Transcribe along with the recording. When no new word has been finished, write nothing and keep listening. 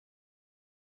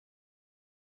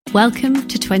Welcome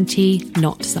to 20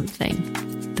 Not Something,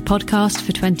 the podcast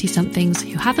for 20-somethings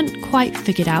who haven't quite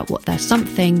figured out what their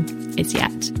something is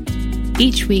yet.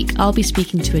 Each week, I'll be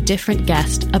speaking to a different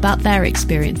guest about their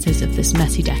experiences of this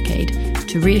messy decade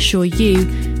to reassure you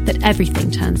that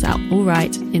everything turns out all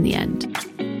right in the end.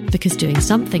 Because doing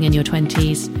something in your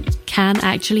 20s can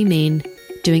actually mean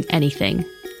doing anything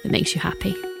that makes you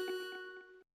happy.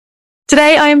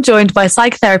 Today, I am joined by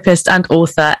psychotherapist and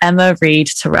author Emma Reed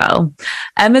Terrell.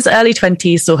 Emma's early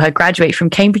 20s saw her graduate from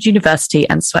Cambridge University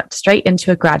and swept straight into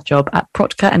a grad job at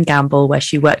Procter & Gamble, where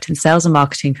she worked in sales and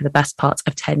marketing for the best part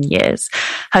of 10 years.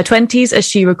 Her 20s, as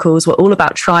she recalls, were all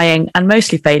about trying and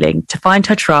mostly failing to find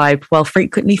her tribe while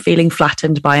frequently feeling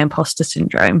flattened by imposter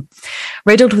syndrome.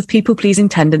 Riddled with people-pleasing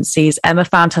tendencies, Emma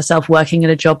found herself working in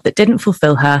a job that didn't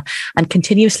fulfill her and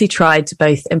continuously tried to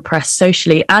both impress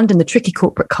socially and in the tricky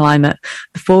corporate climate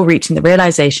before reaching the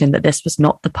realization that this was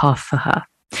not the path for her.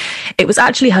 It was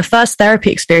actually her first therapy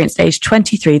experience at age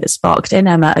 23 that sparked in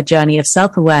Emma a journey of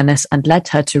self-awareness and led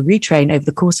her to retrain over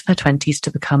the course of her 20s to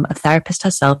become a therapist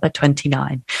herself at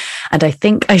 29. And I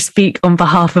think I speak on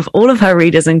behalf of all of her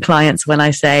readers and clients when I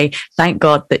say, thank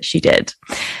God that she did.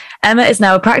 Emma is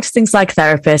now a practicing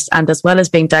psychotherapist and, as well as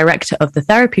being director of the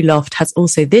Therapy Loft, has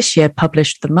also this year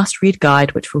published the must-read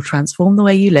guide which will transform the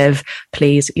way you live,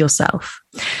 Please Yourself.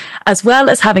 As well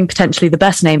as having potentially the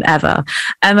best name ever,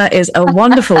 Emma is a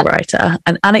wonderful writer,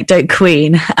 an anecdote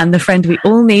queen, and the friend we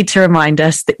all need to remind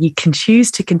us that you can choose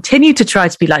to continue to try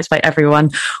to be liked by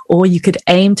everyone, or you could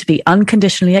aim to be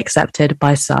unconditionally accepted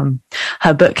by some.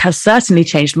 Her book has certainly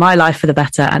changed my life for the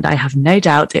better, and I have no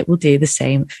doubt it will do the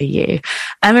same for you.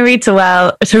 Emma Reed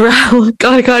Terrell, God,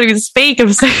 I can't even speak,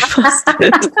 I'm so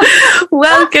flustered.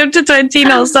 Welcome to 20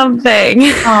 Not Something.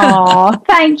 Oh,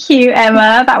 thank you,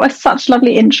 Emma. That was such a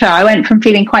lovely intro. I went from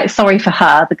feeling quite sorry for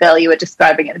her, the girl you were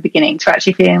describing at the beginning, to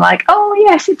actually feeling like, oh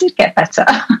yes, it did get better.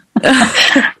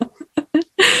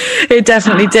 It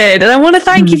definitely did. And I want to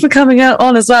thank you for coming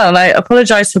on as well. And I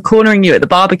apologise for cornering you at the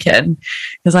Barbican,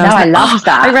 because I love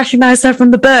that. I recognise her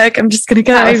from the book. I'm just going to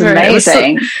go over it.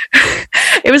 Amazing.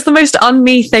 It was the most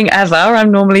un-me thing ever.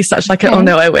 I'm normally such like, oh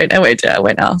no, I won't do it. I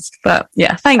won't ask. But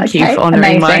yeah, thank you for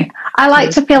honouring my... I like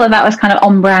to feel that was kind of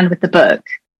on brand with the book.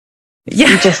 Yeah.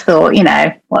 You just thought,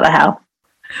 what the hell?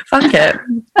 Fuck it.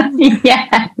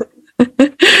 Yeah.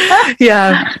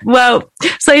 Yeah. Well,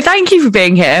 so thank you for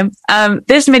being here.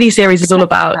 This mini series is all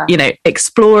about,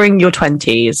 exploring your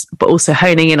 20s, but also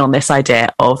honing in on this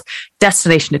idea of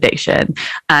destination addiction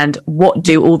and what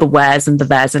do all the wheres and the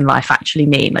theres in life actually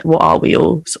mean? Like, what are we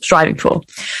all sort of striving for?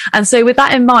 And so with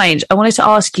that in mind, I wanted to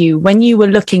ask you, when you were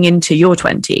looking into your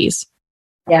 20s,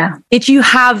 did you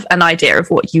have an idea of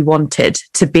what you wanted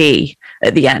to be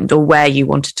at the end or where you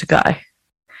wanted to go? I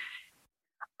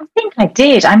think I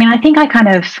did. I mean, I think I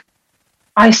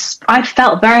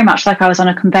felt very much like I was on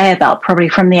a conveyor belt, probably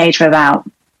from the age of about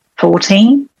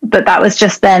 14. But that was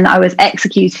just then I was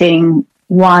executing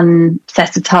one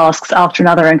set of tasks after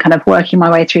another and kind of working my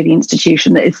way through the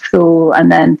institution that is school. And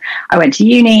then I went to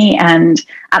uni. And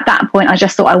at that point, I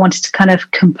just thought I wanted to kind of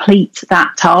complete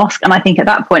that task. And I think at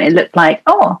that point, it looked like,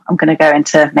 oh, I'm going to go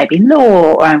into maybe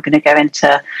law, or I'm going to go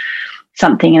into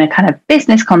something in a kind of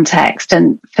business context.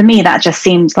 And for me, that just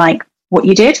seemed like what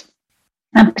you did.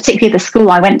 And particularly the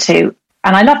school I went to,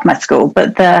 and I loved my school,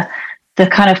 but the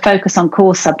kind of focus on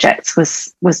core subjects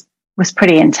was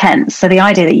pretty intense. So the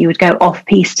idea that you would go off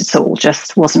piste at all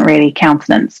just wasn't really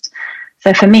countenanced.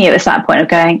 So for me, it was that point of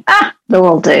going, law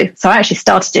will do. So I actually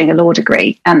started doing a law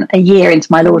degree, and a year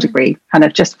into my law degree kind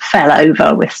of just fell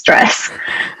over with stress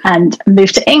and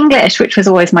moved to English, which was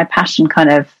always my passion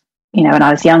kind of, when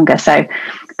I was younger. So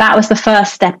that was the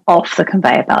first step off the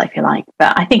conveyor belt, if you like.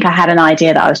 But I think I had an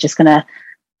idea that I was just going to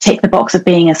tick the box of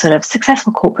being a sort of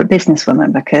successful corporate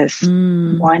businesswoman, because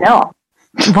why not?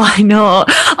 Why not?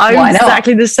 I was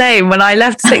exactly the same. When I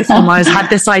left sixth form, I had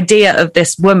this idea of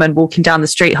this woman walking down the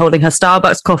street holding her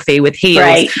Starbucks coffee with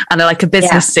heels and like a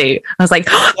business suit. I was like,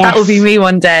 that will be me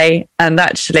one day. And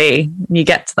actually, you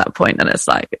get to that point and it's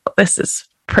like, this is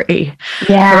pretty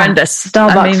horrendous.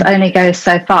 Starbucks only goes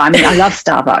so far. I mean, I love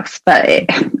Starbucks, but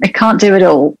it can't do it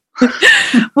all.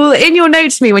 Well, in your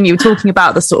notes to me, when you were talking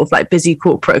about the sort of like busy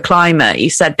corporate climate, you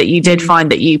said that you did find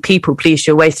that you people pleased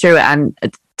your way through it, and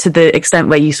to the extent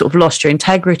where you sort of lost your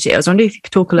integrity. I was wondering if you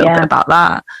could talk a little bit about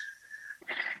that.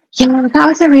 Yeah, that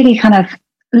was a really kind of,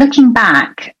 looking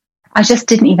back, I just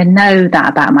didn't even know that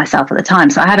about myself at the time.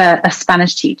 So I had a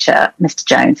Spanish teacher, Mr.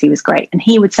 Jones. He was great. And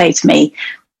he would say to me,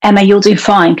 Emma, you'll do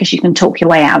fine because you can talk your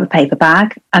way out of a paper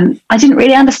bag. And I didn't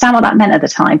really understand what that meant at the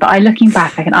time. But looking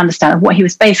back, I can understand what he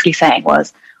was basically saying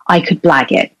was I could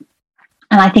blag it.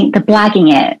 And I think the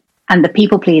blagging it and the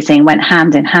people pleasing went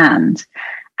hand in hand,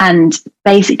 and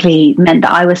basically meant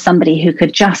that I was somebody who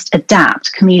could just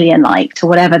adapt chameleon-like to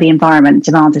whatever the environment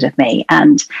demanded of me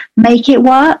and make it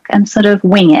work and sort of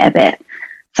wing it a bit.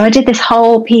 So I did this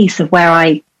whole piece of where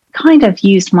I kind of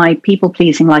used my people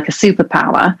pleasing like a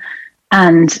superpower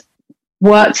and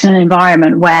worked in an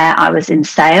environment where I was in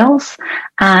sales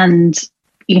and,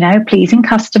 pleasing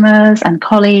customers and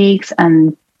colleagues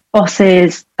and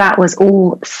bosses. That was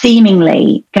all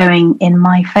seemingly going in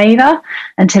my favor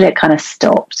until it kind of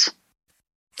stopped.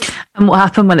 And what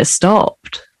happened when it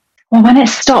stopped? Well, when it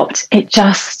stopped, it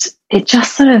just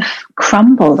sort of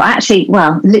crumbled.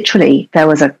 Literally, there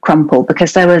was a crumple,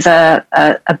 because there was a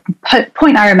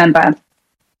point I remember. I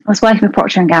was working with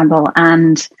Procter & Gamble,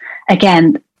 and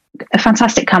again, a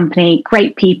fantastic company,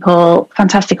 great people,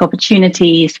 fantastic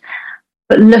opportunities,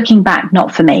 but looking back,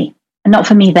 not for me. And not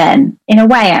for me then. In a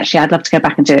way, actually, I'd love to go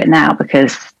back and do it now,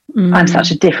 because I'm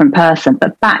such a different person.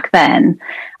 But back then,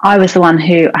 I was the one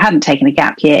who I hadn't taken a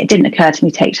gap year. It didn't occur to me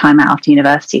to take time out after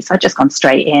university. So I'd just gone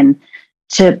straight in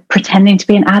to pretending to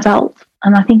be an adult.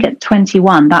 And I think at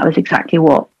 21, that was exactly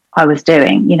what I was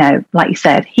doing. Like you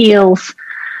said, heels,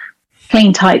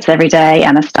 clean tights every day,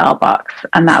 and a Starbucks.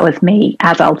 And that was me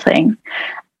adulting.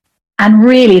 And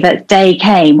really, that day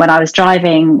came when I was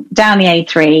driving down the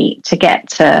A3 to get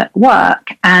to work,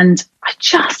 and I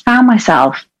just found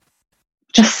myself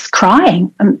just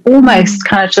crying, and almost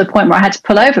kind of to the point where I had to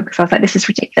pull over, because I was like, this is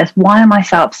ridiculous. Why am I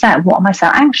so upset? What am I so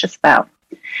anxious about?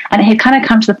 And it had kind of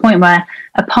come to the point where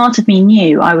a part of me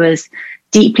knew I was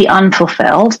deeply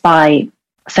unfulfilled by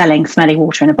selling smelly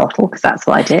water in a bottle, because that's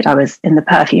what I did. I was in the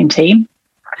perfume team.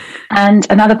 And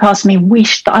another part of me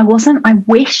wished that I wasn't. I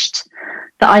wished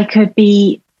that I could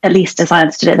be, at least as I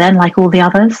understood it then, like all the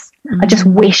others. I just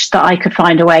wished that I could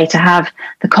find a way to have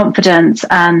the confidence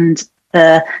and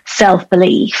the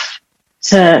self-belief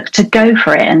to go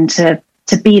for it and to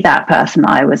be that person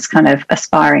I was kind of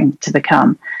aspiring to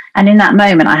become. And in that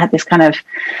moment, I had this kind of,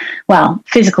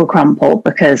 physical crumple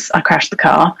because I crashed the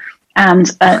car, and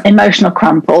emotional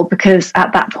crumple because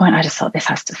at that point I just thought, this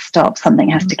has to stop. Something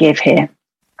has to give here.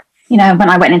 When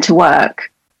I went into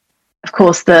work, of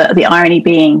course, the irony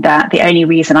being that the only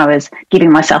reason I was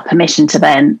giving myself permission to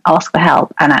then ask for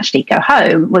help and actually go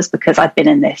home was because I'd been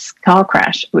in this car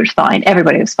crash, which was fine.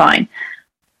 Everybody was fine.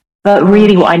 But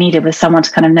really what I needed was someone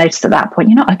to kind of notice at that point,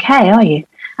 you're not okay, are you?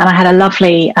 And I had a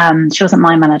lovely, she wasn't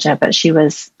my manager, but she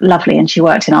was lovely, and she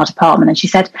worked in our department. And she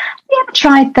said, have you ever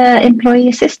tried the employee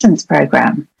assistance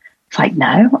program? It's like,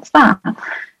 no, what's that?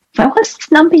 It's like, what's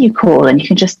this number you call? And you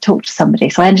can just talk to somebody.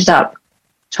 So I ended up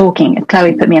talking, and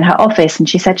Chloe put me in her office, and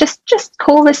she said, just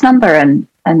call this number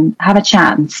and have a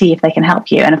chat and see if they can help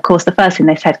you. And of course, the first thing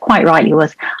they said, quite rightly,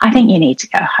 was, I think you need to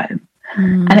go home.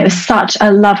 And it was such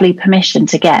a lovely permission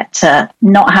to get, to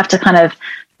not have to kind of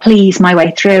please my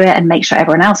way through it and make sure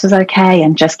everyone else was okay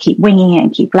and just keep winging it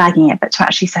and keep blagging it, but to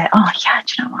actually say, oh yeah,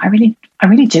 do you know what, I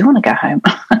really do want to go home.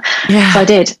 Yeah. So I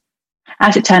did.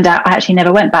 As it turned out, I actually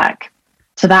never went back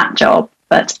to that job,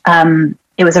 but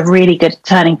it was a really good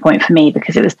turning point for me,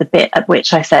 because it was the bit at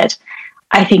which I said,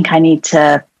 I think I need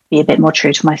to be a bit more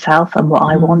true to myself and what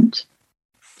I want.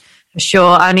 For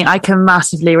sure. I mean, I can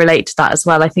massively relate to that as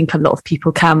well. I think a lot of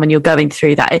people can when you're going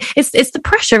through that. It's the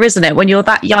pressure, isn't it? When you're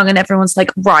that young and everyone's like,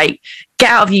 right, get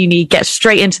out of uni, get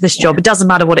straight into this job. It doesn't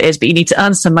matter what it is, but you need to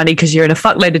earn some money because you're in a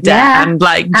fuckload of debt, and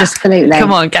just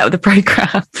come on, get with the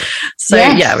program. So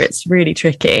it's really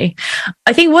tricky.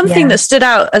 I think one thing that stood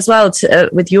out as well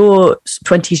with your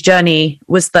 20s journey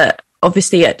was that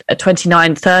obviously at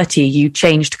 29, 30, you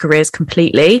changed careers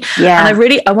completely. Yeah.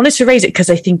 And I wanted to raise it because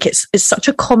I think it's such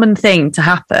a common thing to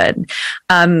happen.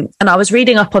 And I was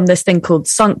reading up on this thing called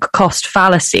sunk cost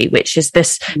fallacy, which is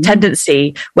this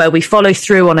tendency where we follow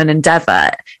through on an endeavor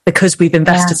because we've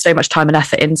invested so much time and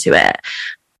effort into it.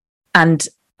 And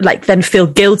then feel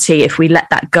guilty if we let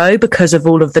that go because of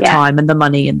all of the time and the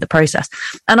money and the process.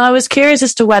 And I was curious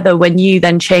as to whether, when you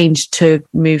then changed to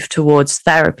move towards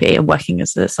therapy and working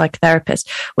as a psychotherapist,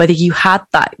 whether you had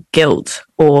that guilt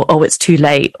or, oh, it's too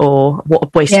late, or what a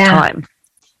waste of time.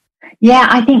 Yeah,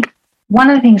 I think one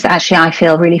of the things that actually I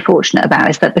feel really fortunate about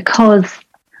is that because,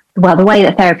 the way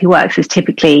that therapy works is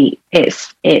typically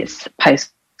it's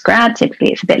post-grad,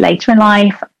 typically it's a bit later in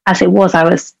life. As it was, I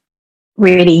was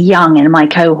really young in my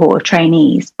cohort of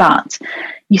trainees, but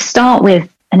you start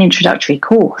with an introductory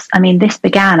course. I mean, this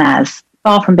began as,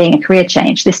 far from being a career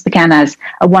change, this began as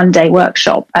a one-day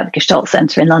workshop at the Gestalt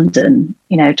Centre in London,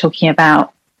 talking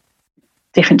about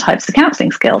different types of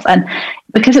counselling skills. And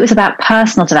because it was about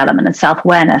personal development and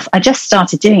self-awareness, I just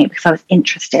started doing it because I was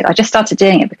interested. I just started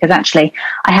doing it because actually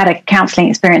I had a counselling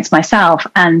experience myself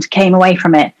and came away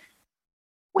from it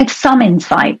with some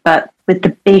insight, but with the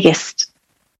biggest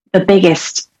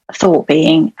thought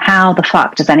being, how the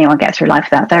fuck does anyone get through life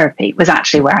without therapy, was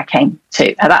actually where I came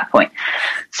to at that point.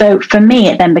 So for me,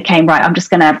 it then became, right, I'm just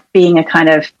going to, being a kind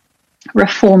of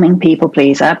reforming people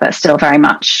pleaser, but still very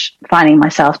much finding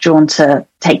myself drawn to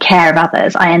take care of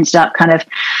others. I ended up kind of,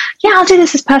 I'll do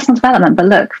this as personal development, but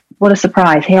look, what a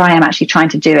surprise. Here I am actually trying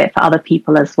to do it for other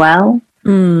people as well.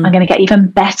 I'm going to get even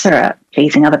better at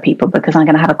pleasing other people because I'm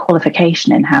going to have a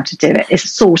qualification in how to do it. It's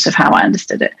sort of how I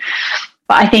understood it.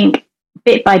 But I think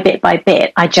bit by bit by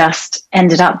bit, I just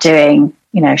ended up doing,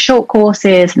 short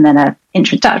courses, and then an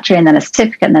introductory, and then a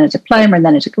certificate, and then a diploma, and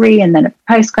then a degree, and then a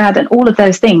postgrad, and all of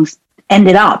those things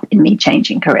ended up in me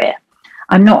changing career.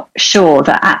 I'm not sure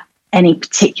that at any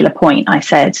particular point I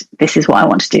said, this is what I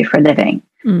want to do for a living.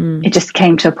 It just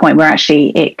came to a point where actually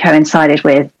it coincided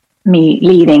with me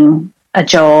leaving a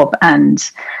job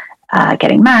and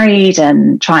getting married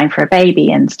and trying for a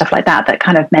baby and stuff like that, that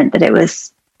kind of meant that it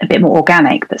was a bit more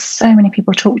organic. But so many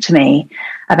people talk to me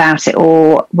about it,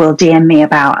 or will DM me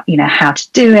about, how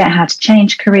to do it, how to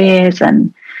change careers.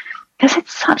 And because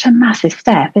it's such a massive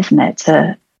step, isn't it,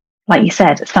 to, like you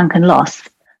said, sunken loss,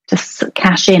 to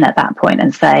cash in at that point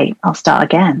and say, I'll start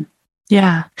again.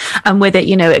 Yeah. And with it,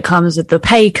 it comes with the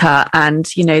pay cut and,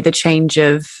 the change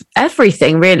of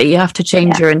everything, really. You have to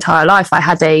change your entire life. I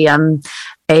had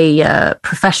a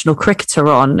professional cricketer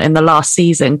on in the last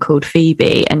season called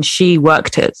Phoebe, and she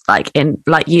worked at like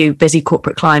you, busy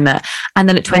corporate climate. And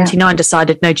then at 29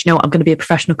 decided, no, do you know what? I'm going to be a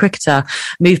professional cricketer,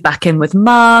 moved back in with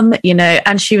mum,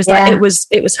 and she was like, it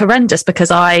was horrendous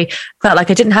because I felt like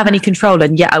I didn't have any control.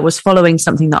 And yet I was following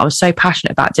something that I was so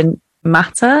passionate about. It didn't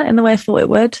matter in the way I thought it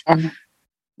would.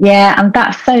 Yeah. And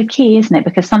that's so key, isn't it?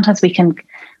 Because sometimes we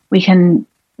can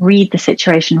read the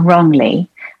situation wrongly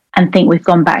and think we've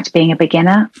gone back to being a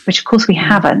beginner, which of course we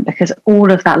haven't, because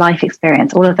all of that life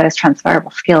experience, all of those transferable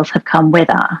skills have come with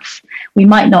us. We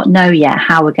might not know yet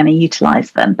how we're going to utilize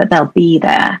them, but they'll be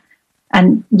there.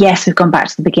 And yes, we've gone back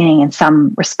to the beginning in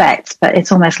some respects, but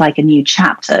it's almost like a new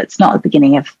chapter. It's not the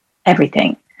beginning of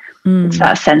everything. It's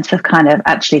that sense of kind of,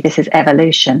 actually, this is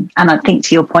evolution. And I think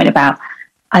to your point about,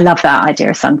 I love that idea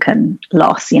of sunken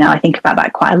loss. I think about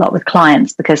that quite a lot with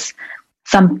clients, because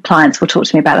some clients will talk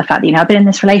to me about the fact that, I've been in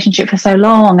this relationship for so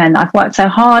long and I've worked so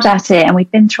hard at it and we've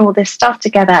been through all this stuff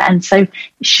together. And so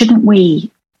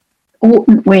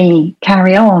oughtn't we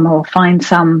carry on or find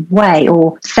some way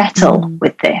or settle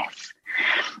with this?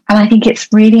 And I think it's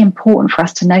really important for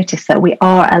us to notice that we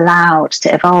are allowed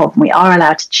to evolve and we are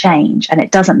allowed to change. And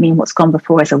it doesn't mean what's gone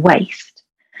before is a waste.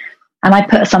 And I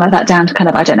put some of that down to kind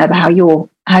of, I don't know about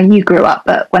how you grew up,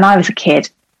 but when I was a kid,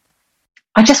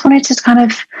 I just wanted to kind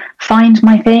of find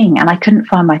my thing, and I couldn't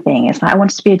find my thing. It's like I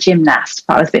wanted to be a gymnast,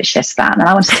 but I was a bit shit at that. And then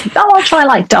I wanted to, I'll try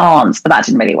like dance, but that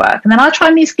didn't really work. And then I'll try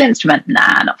a musical instrument.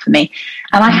 Nah, not for me.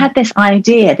 And I had this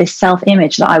idea, this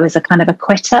self-image that I was a kind of a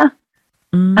quitter.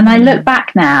 And I look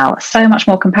back now so much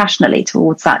more compassionately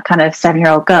towards that kind of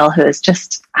 7-year-old girl who is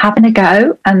just having a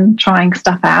go and trying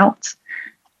stuff out.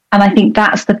 And I think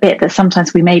that's the bit that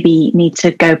sometimes we maybe need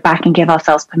to go back and give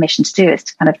ourselves permission to do, is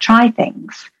to kind of try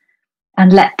things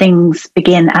and let things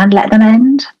begin and let them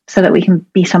end so that we can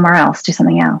be somewhere else, do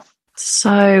something else.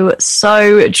 So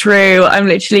true. I'm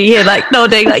literally here like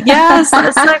nodding, like, yes,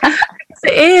 that's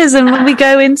it is. And when we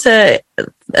go into,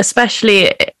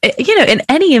 especially, in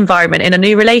any environment, in a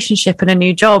new relationship, in a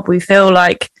new job, we feel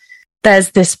like there's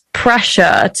this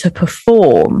pressure to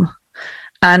perform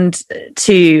and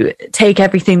to take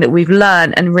everything that we've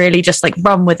learned and really just like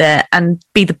run with it and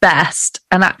be the best.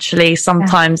 And actually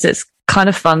sometimes it's kind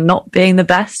of fun not being the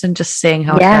best and just seeing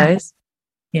how it goes.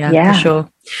 Yeah, for sure.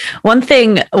 One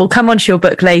thing, we'll come on to your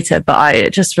book later, but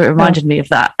it just reminded me of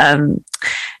that.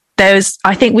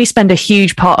 I think we spend a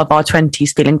huge part of our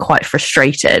 20s feeling quite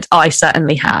frustrated. I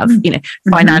certainly have,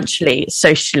 financially,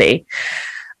 socially.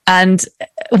 And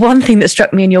one thing that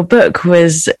struck me in your book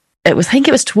was, I think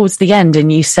it was towards the end,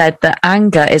 and you said that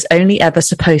anger is only ever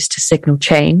supposed to signal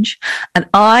change. And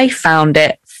I found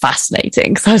it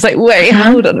fascinating, because I was like, wait,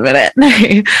 hold on a minute. No,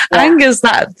 anger's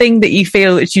that thing that you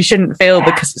feel that you shouldn't feel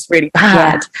because it's really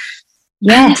bad.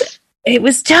 Yes. And it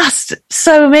was just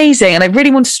so amazing, and I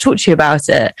really wanted to talk to you about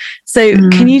it. So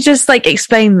can you just like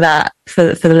explain that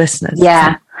for the listeners?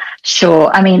 Yeah,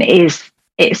 sure. I mean,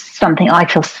 it's something I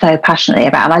feel so passionately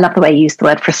about. And I love the way you use the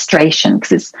word frustration,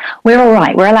 because we're all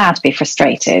right. We're allowed to be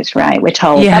frustrated, right? We're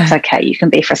told that's okay. You can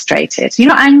be frustrated. You're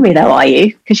not angry though, are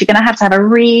you? Because you're going to have a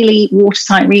really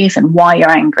watertight reason why you're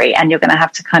angry. And you're going to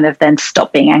have to kind of then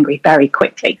stop being angry very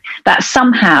quickly. That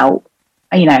somehow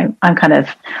I'm kind of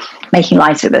making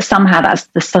light of it, but somehow that's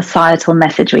the societal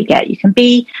message we get. You can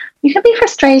be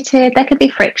frustrated, there could be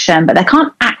friction, but there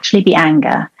can't actually be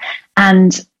anger.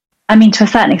 And I mean, to a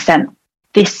certain extent,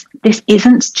 this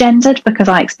isn't gendered because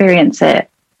I experience it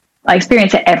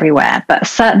everywhere. But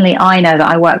certainly I know that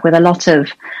I work with a lot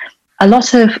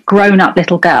of grown-up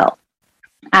little girls,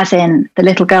 as in the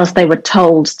little girls they were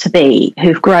told to be,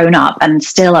 who've grown up and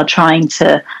still are trying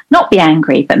to not be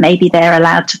angry, but maybe they're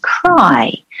allowed to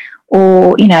cry.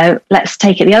 Or, let's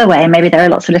take it the other way. Maybe there are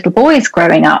lots of little boys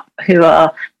growing up who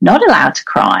are not allowed to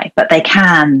cry, but they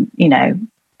can,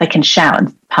 they can shout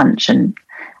and punch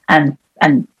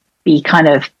and be kind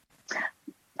of,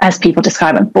 as people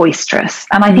describe it, boisterous.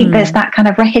 And I think there's that kind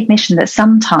of recognition that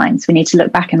sometimes we need to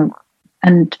look back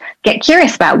and get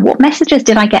curious about what messages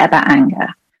did I get about anger?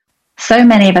 So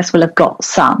many of us will have got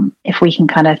some, if we can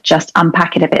kind of just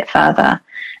unpack it a bit further.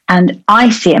 And I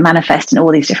see it manifest in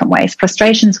all these different ways.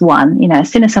 Frustration's one.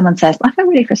 As soon as someone says, I feel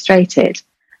really frustrated,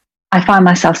 I find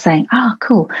myself saying, oh,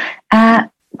 cool.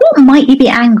 What might you be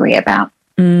angry about?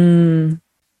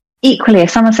 Equally, if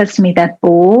someone says to me they're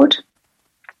bored,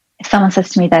 if someone says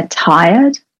to me they're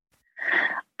tired,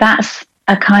 that's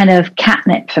a kind of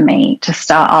catnip for me to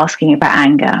start asking about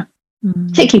anger.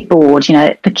 Particularly bored.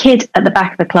 The kid at the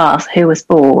back of the class who was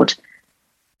bored,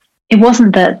 it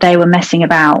wasn't that they were messing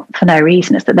about for no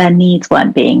reason, it's that their needs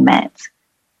weren't being met.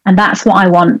 And that's what I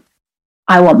want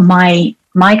my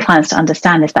clients to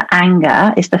understand, is that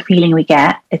anger is the feeling we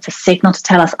get. It's a signal to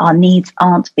tell us our needs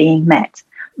aren't being met.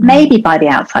 Maybe by the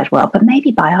outside world, but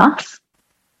maybe by us.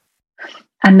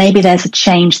 And maybe there's a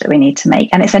change that we need to make.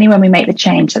 And it's only when we make the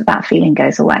change that feeling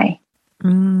goes away.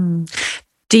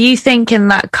 Do you think in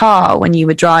that car when you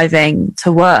were driving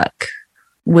to work,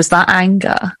 was that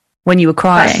anger when you were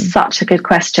crying? That's such a good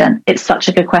question. It's such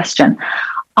a good question.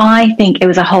 I think it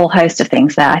was a whole host of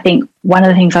things there. I think one of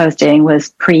the things I was doing was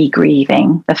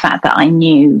pre-grieving the fact that I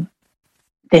knew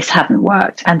this hadn't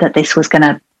worked and that this was going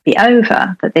to be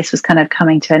over, that this was kind of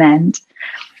coming to an end.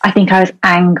 I think I was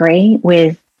angry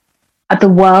with the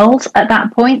world at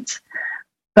that point.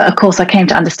 But of course, I came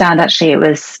to understand actually it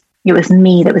was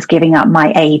me that was giving up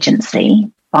my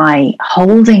agency by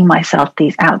holding myself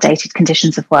these outdated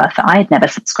conditions of worth that I had never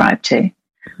subscribed to.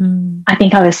 I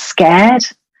think I was scared.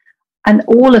 And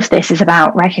all of this is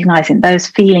about recognizing those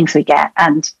feelings we get.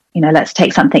 And, let's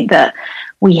take something that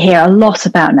we hear a lot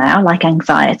about now, like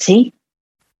anxiety.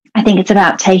 I think it's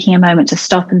about taking a moment to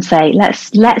stop and say,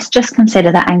 let's just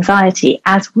consider that anxiety,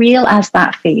 as real as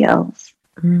that feels,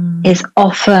 is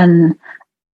often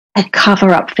a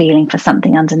cover-up feeling for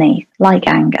something underneath, like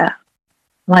anger,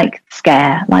 like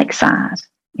scare, like sad.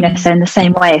 So in the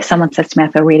same way, if someone says to me,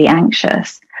 I feel really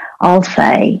anxious, I'll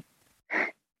say,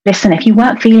 listen, if you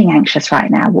weren't feeling anxious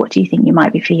right now, what do you think you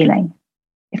might be feeling?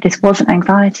 If this wasn't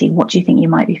anxiety, what do you think you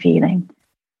might be feeling?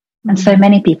 And so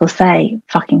many people say,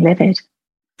 fucking livid,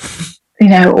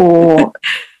 or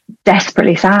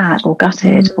desperately sad or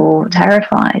gutted or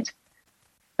terrified.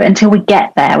 But until we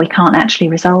get there, we can't actually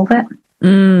resolve it.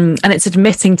 And it's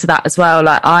admitting to that as well.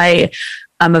 Like, I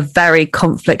am a very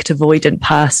conflict avoidant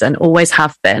person, always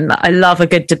have been. I love a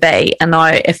good debate, and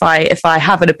if I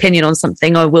have an opinion on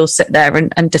something, I will sit there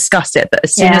and discuss it. But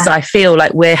as soon as I feel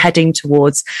like we're heading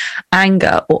towards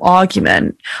anger or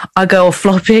argument, I go all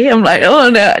floppy. I'm like, oh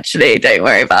no, actually, don't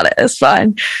worry about it, it's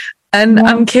fine. And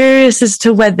I'm curious as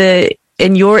to whether,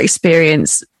 in your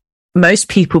experience, most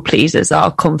people pleasers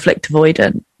are conflict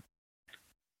avoidant.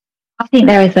 I think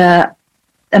there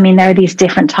are these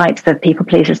different types of people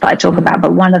pleasers that I talk about,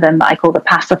 but one of them that I call the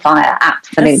pacifier,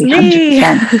 absolutely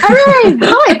 100%. Hooray!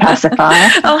 Hi, pacifier.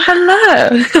 Oh, hello.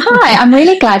 Hi, I'm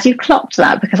really glad you clocked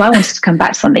that, because I wanted to come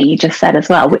back to something you just said as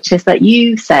well, which is that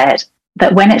you said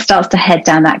that when it starts to head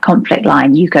down that conflict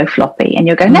line, you go floppy and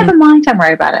you'll go, never mind, don't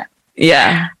worry about it.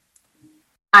 Yeah.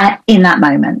 In that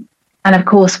moment. And of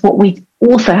course, what we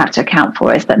also have to account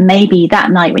for is that maybe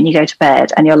that night when you go to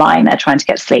bed and you're lying there trying to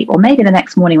get sleep, or maybe the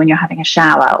next morning when you're having a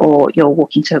shower or you're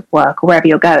walking to work or wherever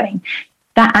you're going,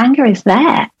 that anger is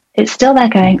there. It's still there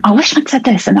going, I wish I'd said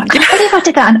this, and I can't believe I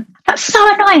did that, and that's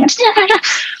so annoying.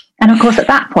 And of course, at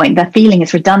that point, the feeling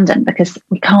is redundant because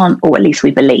we can't, or at least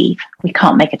we believe, we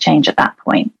can't make a change at that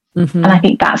point. And I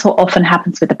think that's what often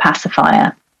happens with the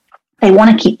pacifier. They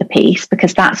want to keep the peace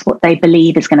because that's what they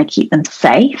believe is going to keep them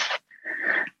safe.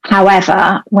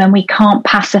 However, when we can't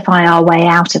pacify our way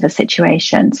out of a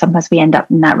situation, sometimes we end up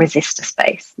in that resistor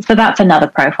space. So that's another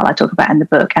profile I talk about in the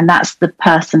book. And that's the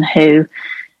person who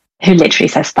literally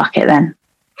says, fuck it then.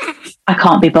 I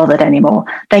can't be bothered anymore.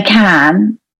 They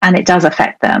can, and it does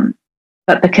affect them.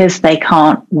 But because they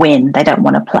can't win, they don't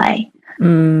want to play.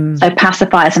 So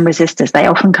pacifiers and resistors, they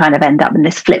often kind of end up in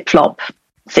this flip-flop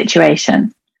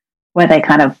situation where they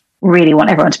kind of really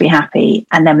want everyone to be happy,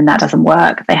 and then when that doesn't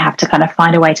work, they have to kind of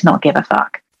find a way to not give a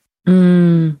fuck.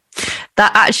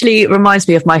 That actually reminds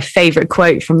me of my favorite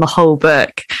quote from the whole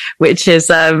book, which is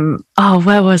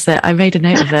where was it? I made a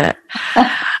note of it.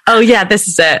 Oh yeah, this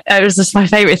is it. It was just my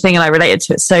favorite thing, and I related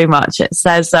to it so much. It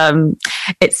says,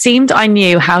 it seemed I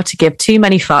knew how to give too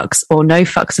many fucks or no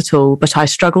fucks at all, but I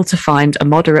struggled to find a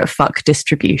moderate fuck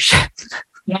distribution.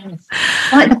 Yes.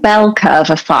 Like the bell curve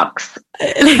of fucks.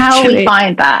 Literally. How we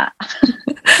find that.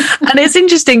 And it's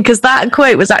interesting because that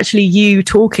quote was actually you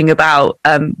talking about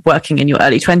working in your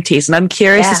early 20s. And I'm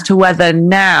curious as to whether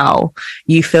now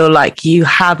you feel like you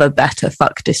have a better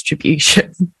fuck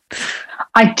distribution.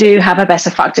 I do have a better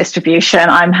fuck distribution,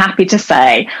 I'm happy to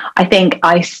say. I think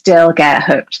I still get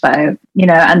hooked though, you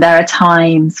know, and there are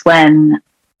times when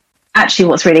actually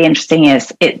what's really interesting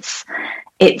is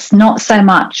it's not so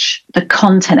much the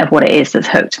content of what it is that's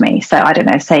hooked me. So I don't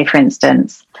know, say for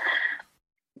instance,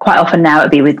 quite often now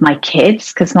it'd be with my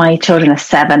kids because my children are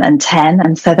 7 and 10.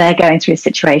 And so they're going through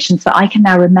situations that I can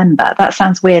now remember. That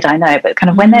sounds weird, I know, but kind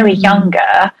of when they were younger,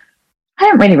 I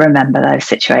don't really remember those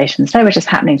situations. They were just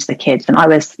happening to the kids. And I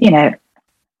was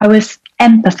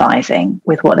empathizing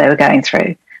with what they were going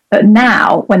through. But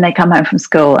now when they come home from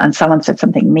school and someone said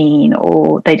something mean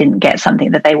or they didn't get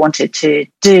something that they wanted to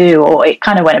do or it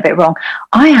kind of went a bit wrong,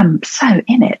 I am so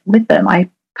in it with them. I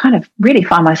kind of really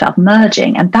find myself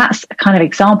merging. And that's a kind of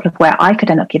example of where I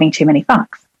could end up giving too many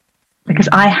fucks because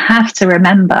I have to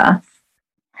remember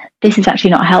this is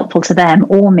actually not helpful to them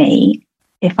or me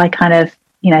if I kind of,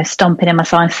 stomp in my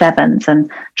size 7s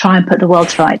and try and put the world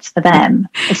to rights for them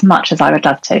as much as I would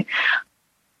love to.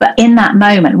 But in that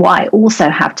moment, what I also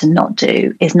have to not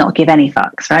do is not give any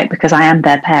fucks, right? Because I am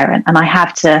their parent and I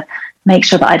have to make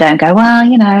sure that I don't go,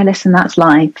 well, listen, that's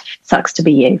life. Sucks to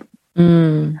be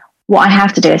you. What I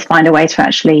have to do is find a way to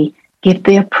actually give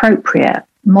the appropriate,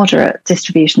 moderate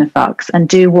distribution of fucks and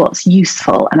do what's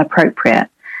useful and appropriate.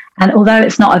 And although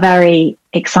it's not a very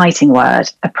exciting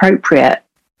word, appropriate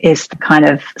is the kind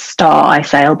of star I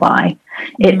sail by.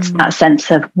 It's that sense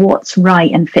of what's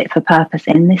right and fit for purpose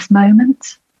in this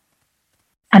moment.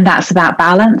 And that's about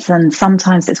balance. And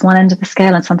sometimes it's one end of the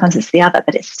scale and sometimes it's the other,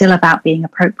 but it's still about being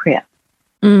appropriate.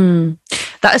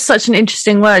 That is such an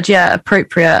interesting word. Yeah,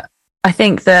 appropriate. I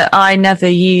think that I never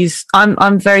use,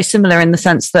 I'm very similar in the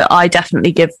sense that I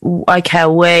definitely I care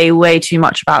way, way too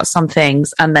much about some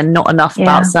things and then not enough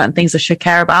about certain things I should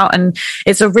care about. And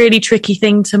it's a really tricky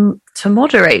thing to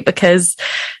moderate because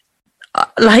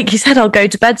like you said, I'll go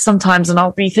to bed sometimes and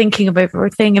I'll be thinking of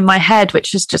everything in my head,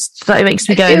 which is just, it makes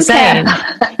me go insane.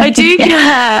 I do care.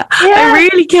 Yeah. I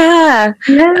really care.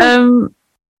 Yeah.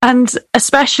 And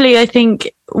especially I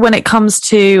think when it comes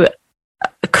to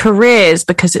careers,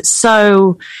 because it's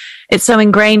so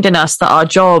ingrained in us that our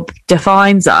job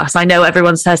defines us. I know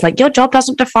everyone says like, your job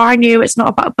doesn't define you. It's not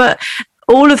about, but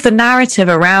all of the narrative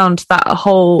around that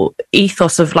whole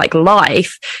ethos of like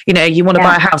life, you want to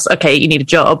buy a house. Okay. You need a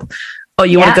job. Or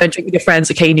you want to go and drink with your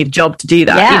friends. Okay. You need a job to do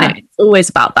that. It's always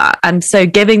about that. And so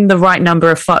giving the right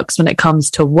number of fucks when it comes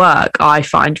to work, I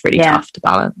find really tough to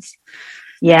balance.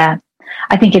 Yeah.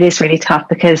 I think it is really tough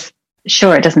because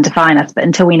sure, it doesn't define us, but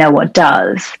until we know what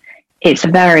does, it's a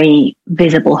very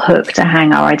visible hook to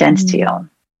hang our identity on.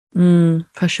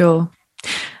 For sure.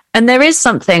 And there is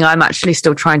something I'm actually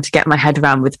still trying to get my head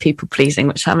around with people pleasing,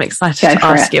 which I'm excited to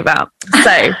ask you about.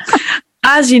 So,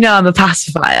 as you know, I'm a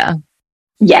pacifier.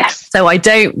 Yes. So I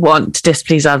don't want to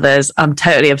displease others. I'm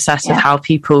totally obsessed with how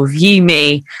people view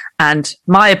me. And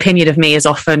my opinion of me is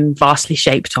often vastly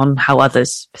shaped on how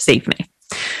others perceive me.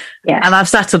 Yes. And I've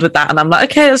settled with that. And I'm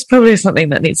like, okay, that's probably something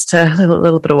that needs a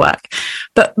little bit of work.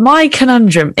 But my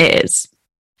conundrum is,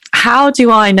 how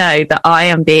do I know that I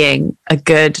am being a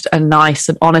good and nice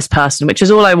and honest person, which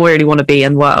is all I really want to be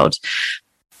in the world,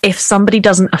 if somebody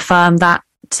doesn't affirm that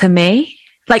to me?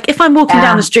 Like if I'm walking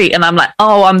down the street and I'm like,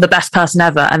 oh, I'm the best person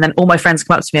ever. And then all my friends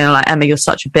come up to me and are like, Emma, you're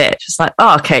such a bitch. It's like,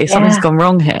 oh, okay, something's gone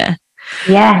wrong here.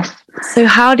 Yes. So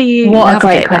how do you What a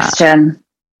great question.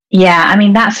 Yeah, I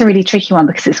mean, that's a really tricky one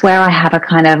because it's where I have a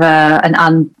kind of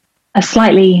a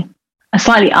slightly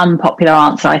unpopular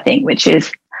answer, I think, which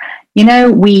is,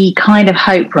 we kind of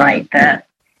hope, right, that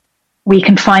we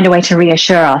can find a way to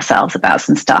reassure ourselves about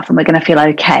some stuff and we're going to feel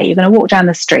okay. You're going to walk down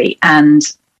the street, and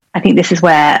I think this is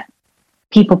where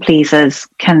people pleasers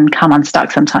can come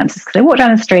unstuck sometimes. It's because they walk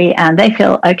down the street and they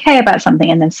feel okay about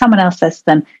something, and then someone else says to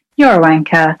them, you're a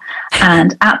wanker.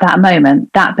 And at that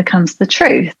moment, that becomes the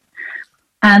truth.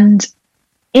 And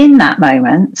in that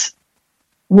moment,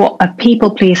 what a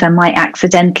people pleaser might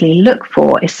accidentally look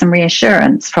for is some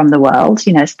reassurance from the world.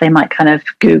 So they might kind of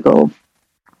Google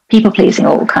people pleasing,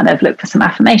 or kind of look for some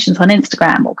affirmations on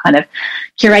Instagram, or kind of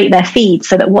curate their feed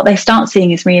so that what they start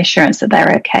seeing is reassurance that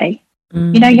they're okay.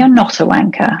 You're not a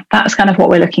wanker. That's kind of what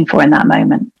we're looking for in that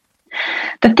moment.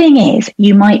 The thing is,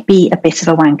 you might be a bit of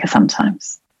a wanker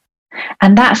sometimes.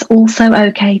 And that's also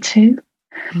okay too,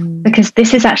 because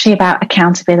this is actually about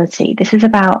accountability. This is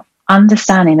about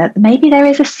understanding that maybe there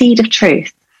is a seed of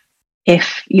truth.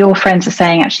 If your friends are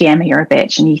saying, actually, Emma, you're a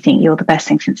bitch, and you think you're the best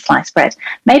thing since sliced bread,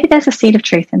 maybe there's a seed of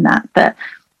truth in that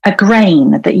a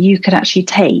grain that you could actually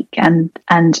take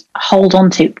and hold on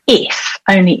to,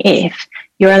 only if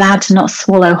you're allowed to not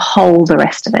swallow whole the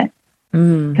rest of it.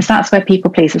 Because that's where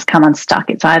people pleasers come unstuck.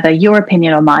 It's either your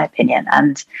opinion or my opinion.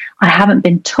 And I haven't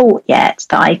been taught yet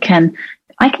that I can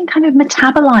kind of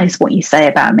metabolize what you say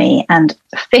about me and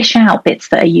fish out bits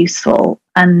that are useful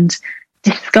and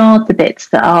discard the bits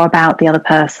that are about the other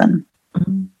person,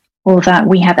 or that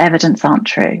we have evidence aren't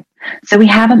true. So we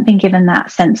haven't been given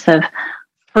that sense of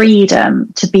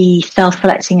freedom to be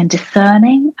self-selecting and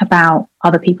discerning about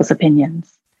other people's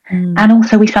opinions. And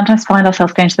also we sometimes find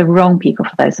ourselves going to the wrong people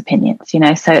for those opinions,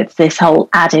 so it's this whole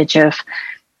adage of,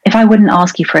 if I wouldn't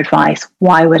ask you for advice,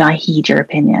 why would I heed your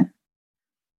opinion?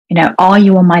 Are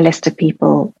you on my list of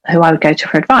people who I would go to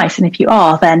for advice? And if you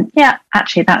are, then yeah,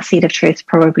 actually that seed of truth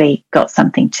probably got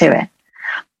something to it.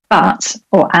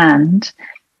 And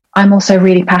I'm also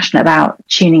really passionate about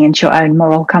tuning into your own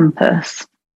moral compass,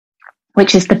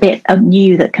 which is the bit of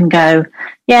you that can go,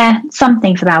 yeah, some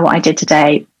things about what I did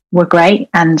today were great,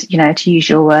 and to use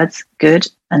your words, good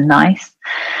and nice,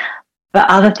 but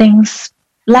other things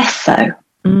less so.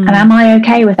 And am I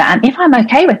okay with that? And if I'm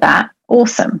okay with that,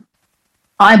 awesome.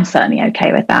 I'm certainly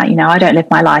okay with that. I don't live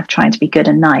my life trying to be good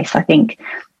and nice. I think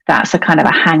that's a kind of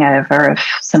a hangover of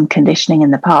some conditioning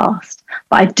in the past.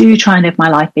 But I do try and live my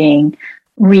life being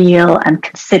real and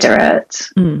considerate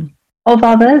of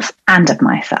others and of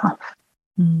myself.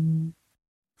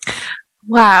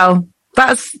 Wow.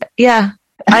 That's, yeah.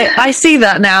 I see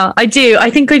that now. I do. I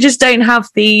think I just don't have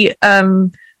the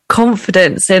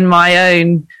confidence in my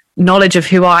own knowledge of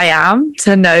who I am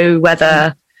to know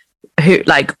whether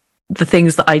the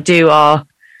things that I do are,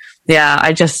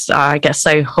 I get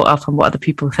so caught up on what other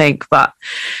people think. But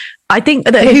I think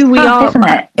that who we are,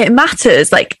 it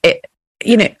matters.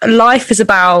 Life is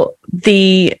about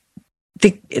the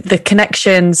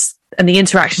connections and the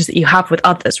interactions that you have with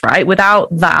others, right? Without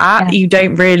that, you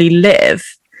don't really live,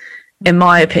 in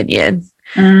my opinion.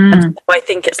 And so I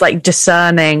think it's like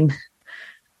discerning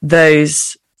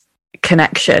those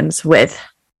connections with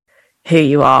who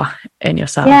you are in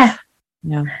yourself. Yeah.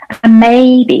 And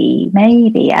maybe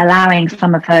allowing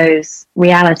some of those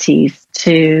realities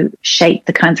to shape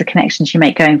the kinds of connections you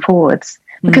make going forwards.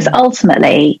 Because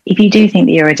ultimately, if you do think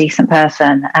that you're a decent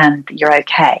person and you're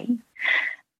okay,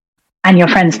 and your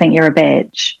friends think you're a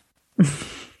bitch,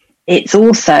 it's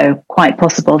also quite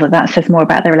possible that says more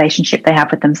about the relationship they have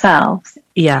with themselves.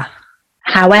 Yeah.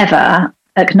 However,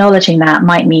 acknowledging that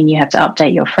might mean you have to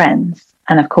update your friends.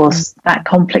 And of course, that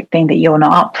conflict thing that you're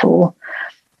not up for,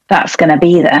 that's going to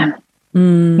be there.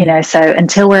 So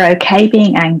until we're okay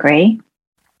being angry,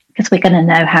 because we're going to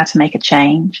know how to make a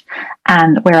change,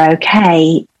 and we're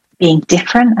okay being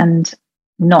different and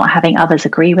not having others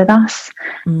agree with us,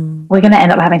 we're going to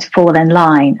end up having to fall in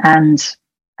line and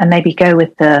maybe go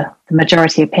with the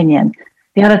majority opinion.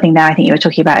 The other thing there I think you were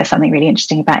talking about is something really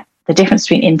interesting about the difference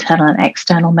between internal and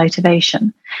external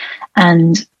motivation.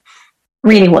 And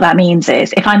really what that means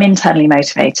is, if I'm internally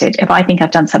motivated, if I think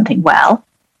I've done something well,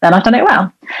 then I've done it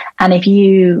well. And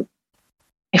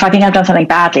if I think I've done something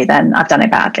badly, then I've done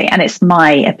it badly. And it's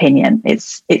my opinion.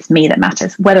 It's me that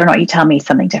matters, whether or not you tell me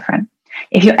something different.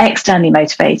 If you're externally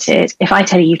motivated, if I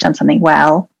tell you you've done something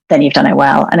well, then you've done it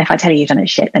well. And if I tell you you've done it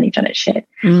shit, then you've done it shit.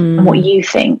 And what you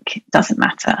think doesn't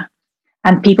matter.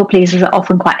 And people pleasers are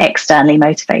often quite externally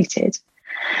motivated.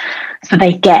 So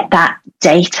they get that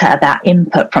data, that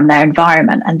input from their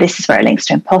environment. And this is where it links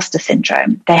to imposter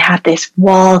syndrome. They have this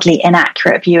wildly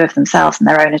inaccurate view of themselves and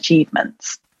their own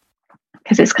achievements,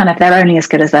 because it's kind of, they're only as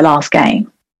good as their last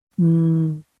game.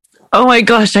 Oh my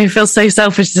gosh, I feel so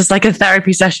selfish. It's just like a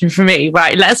therapy session for me.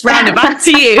 Right, let's round it back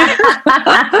to you.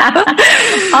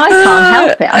 I can't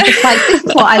help it. I'm just like, this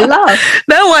is what I love.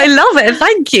 No, I love it.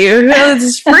 Thank you.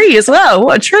 It's free as well.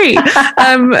 What a treat.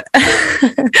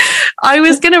 I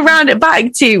was going to round it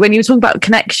back to when you were talking about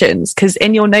connections, because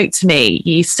in your note to me,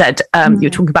 you said you were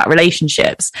talking about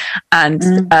relationships, and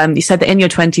you said that in your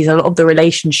 20s, a lot of the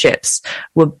relationships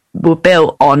were were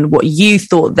built on what you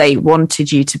thought they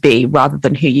wanted you to be rather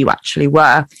than who you actually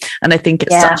were. And I think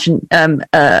it's such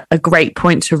a great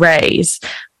point to raise.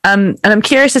 And I'm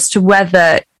curious as to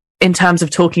whether, in terms of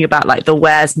talking about like the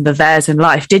wheres and the theirs in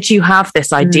life, did you have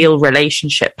this ideal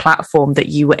relationship platform that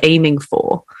you were aiming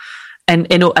for, and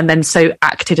then so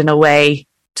acted in a way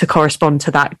to correspond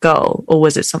to that goal, or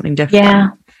was it something different? Yeah,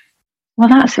 well,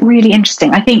 that's really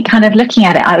interesting. I think kind of looking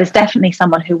at it, I was definitely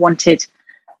someone who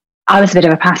I was a bit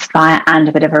of a pacifier and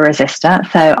a bit of a resistor.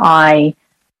 So I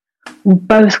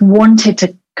both wanted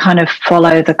to kind of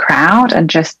follow the crowd and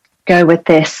just go with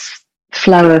this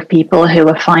flow of people who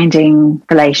were finding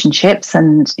relationships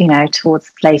and, you know,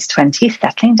 towards late 20s,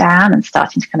 settling down and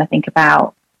starting to kind of think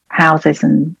about houses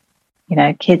and, you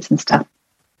know, kids and stuff.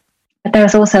 But there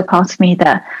was also a part of me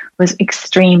that was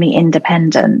extremely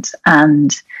independent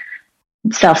and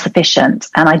self-sufficient,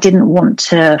 and I didn't want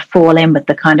to fall in with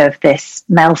the kind of this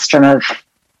maelstrom of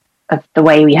the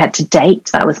way we had to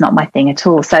date. That was not my thing at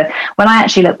all. So when I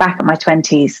actually look back at my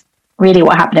 20s, really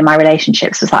what happened in my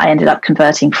relationships was that I ended up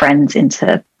converting friends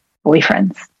into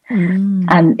boyfriends.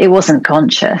 And it wasn't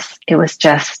conscious. It was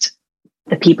just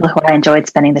the people who I enjoyed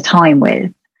spending the time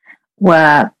with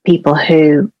were people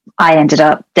who I ended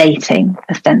up dating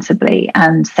ostensibly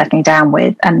and settling down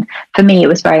with. And for me, it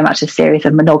was very much a series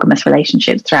of monogamous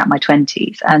relationships throughout my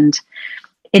 20s. And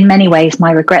in many ways,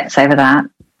 my regrets over that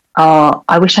are,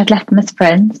 I wish I'd left them as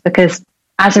friends, because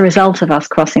as a result of us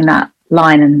crossing that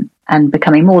line and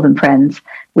becoming more than friends,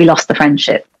 we lost the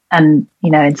friendship. And,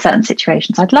 you know, in certain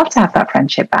situations, I'd love to have that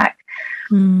friendship back.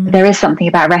 There is something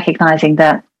about recognizing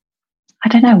that, I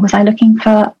don't know, was I looking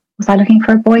for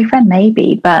a boyfriend?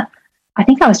 Maybe, but I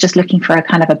think I was just looking for a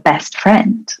kind of a best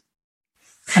friend.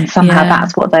 And somehow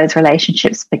that's what those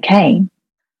relationships became.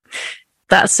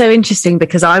 That's so interesting,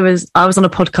 because I was on a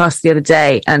podcast the other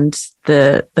day, and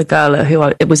the girl who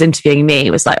was interviewing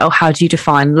me was like, "Oh, how do you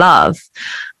define love?"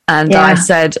 And I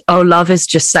said, "Oh, love is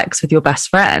just sex with your best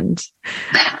friend."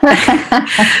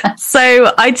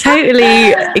 So I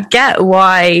totally get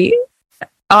why.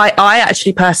 I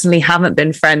actually personally haven't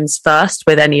been friends first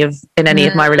with any of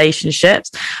my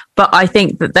relationships, but I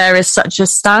think that there is such a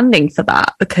standing for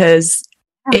that, because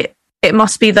it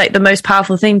must be like the most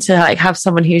powerful thing to like have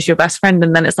someone who's your best friend,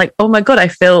 and then it's like, oh my God, I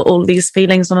feel all these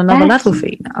feelings on another level for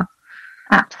you now.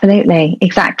 Absolutely,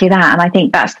 exactly that. And I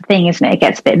think that's the thing, isn't it? It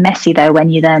gets a bit messy though when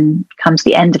you then come to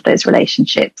the end of those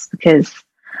relationships, because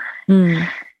you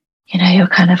know, you're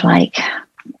kind of like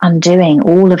undoing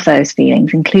all of those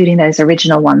feelings, including those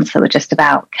original ones that were just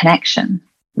about connection.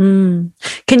 Can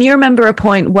you remember a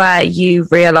point where you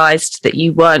realized that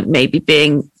you weren't maybe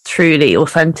being truly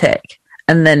authentic,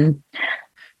 and then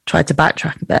tried to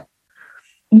backtrack a bit?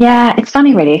 Yeah, it's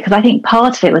funny really, because I think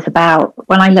part of it was about,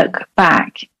 when I look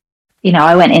back, you know,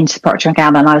 I went into Procter &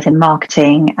 Gamble and I was in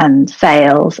marketing and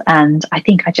sales, and I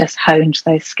think I just honed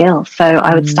those skills. So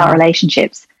I would start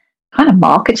relationships kind of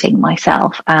marketing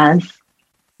myself as,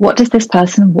 what does this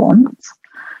person want?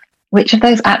 Which of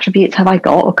those attributes have I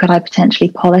got, or could I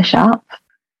potentially polish up?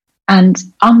 And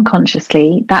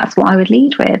unconsciously, that's what I would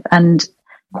lead with. And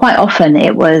quite often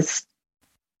it was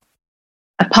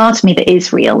a part of me that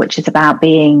is real, which is about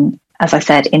being, as I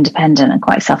said, independent and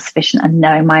quite self-sufficient and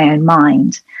knowing my own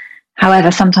mind. However,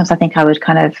 sometimes I think I would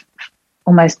kind of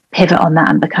almost pivot on that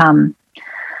and become,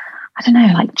 I don't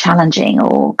know, like challenging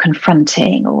or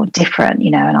confronting or different, you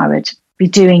know, and I would be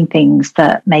doing things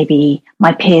that maybe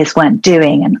my peers weren't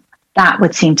doing. And that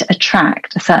would seem to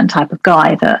attract a certain type of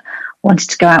guy that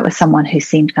wanted to go out with someone who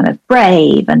seemed kind of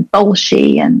brave and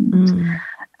bolshy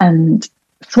and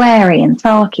sweary and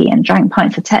sarky and drank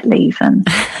pints of Tetleys. And,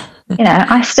 you know,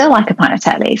 I still like a pint of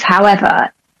Tetleys.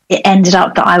 However, it ended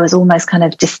up that I was almost kind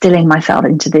of distilling myself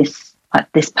into this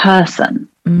person.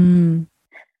 And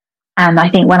I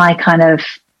think when I kind of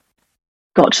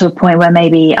got to a point where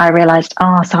maybe I realized,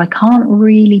 so I can't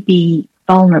really be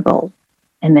vulnerable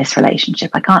in this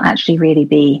relationship. I can't actually really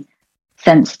be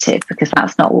sensitive, because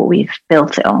that's not what we've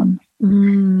built it on.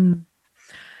 Then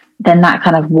that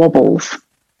kind of wobbles.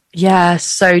 Yeah,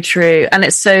 so true. And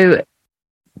it's so,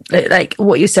 like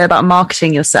what you said about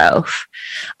marketing yourself.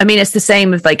 I mean, it's the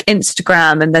same with like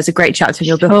Instagram, and there's a great chapter in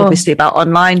your book, obviously, about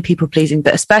online people pleasing,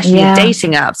 but especially in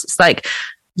dating apps. It's like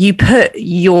you put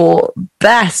your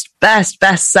best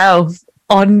self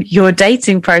on your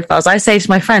dating profiles. I say to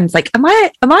my friends, like, am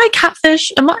I a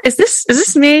catfish? Is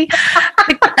this me?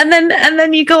 and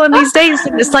then you go on these dates,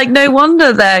 and it's like, no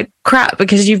wonder they're crap,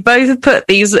 because you've both put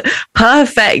these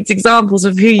perfect examples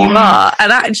of who you are,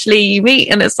 and actually you meet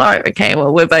and it's like, okay,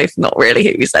 well, we're both not really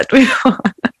who we said we are.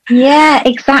 Yeah,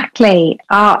 exactly.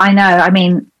 I know. I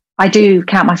mean, I do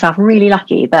count myself really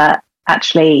lucky that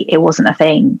actually it wasn't a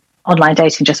thing. Online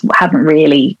dating just hadn't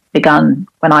really begun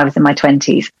when I was in my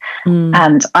 20s.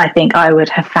 And I think I would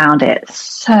have found it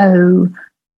so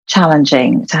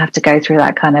challenging to have to go through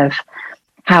that kind of,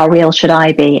 how real should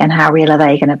I be and how real are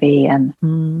they going to be? And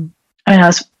I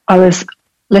mean, I was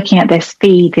looking at this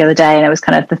feed the other day, and it was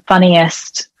kind of the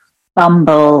funniest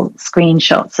Bumble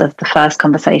screenshots of the first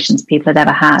conversations people had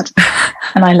ever had.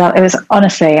 And it was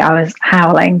honestly, I was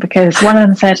howling, because one of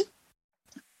them said,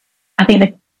 I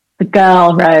think the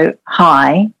girl wrote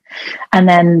hi, and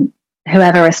then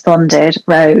whoever responded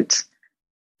wrote,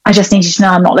 I just need you to know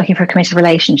I'm not looking for a committed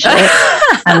relationship.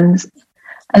 and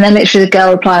then literally the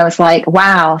girl replied was like,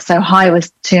 wow, so hi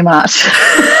was too much.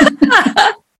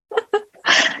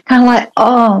 Kind of like,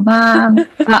 oh man,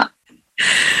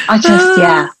 I just,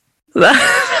 yeah.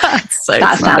 That's so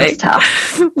that funny. sounds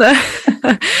tough.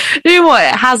 You know what?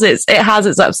 It has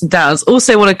its ups and downs.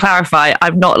 Also, want to clarify,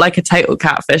 I'm not like a total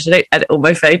catfish. I don't edit all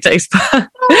my photos, but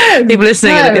people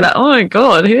listening are going to be like, "Oh my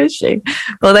god, who is she?"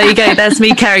 Well, there you go. There's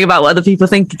me caring about what other people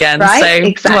think again.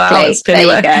 Right? So, Exactly.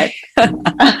 Wow, there you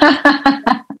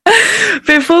go.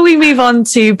 Before we move on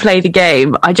to play the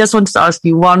game, I just wanted to ask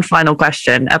you one final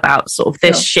question about sort of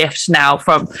this shift now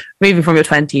from moving from your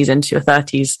 20s into your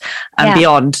 30s and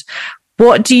beyond.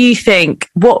 What do you think,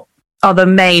 what are the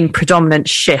main predominant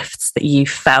shifts that you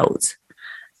felt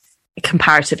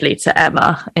comparatively to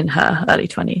Emma in her early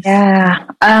 20s? Yeah.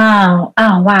 Oh,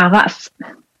 wow.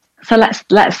 So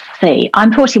let's see.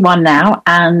 I'm 41 now,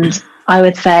 and I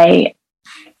would say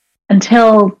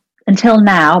until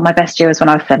now, my best year was when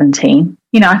I was 17.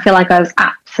 You know, I feel like I was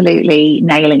absolutely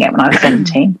nailing it when I was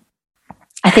 17.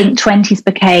 I think 20s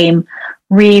became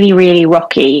really, really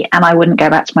rocky, and I wouldn't go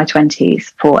back to my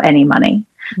 20s for any money,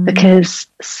 because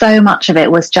so much of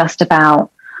it was just about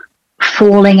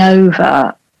falling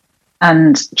over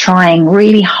and trying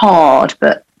really hard,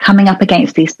 but coming up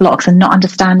against these blocks and not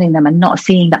understanding them and not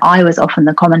seeing that I was often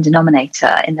the common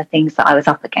denominator in the things that I was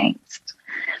up against.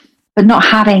 But not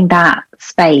having that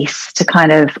space to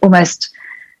kind of almost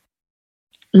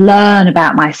learn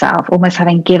about myself, almost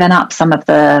having given up some of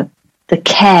the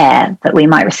care that we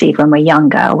might receive when we're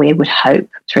younger, we would hope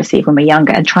to receive when we're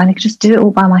younger, and trying to just do it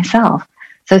all by myself.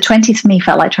 So 20s for me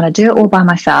felt like trying to do it all by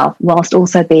myself, whilst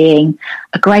also being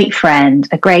a great friend,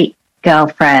 a great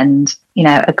girlfriend, you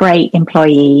know, a great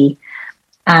employee,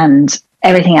 and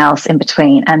everything else in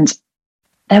between. And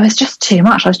there was just too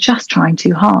much. I was just trying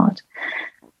too hard.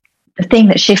 The thing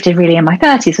that shifted really in my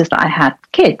 30s was that I had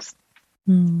kids.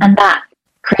 And that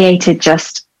created,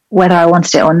 just whether I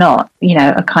wanted it or not, you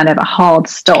know, a kind of a hard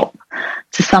stop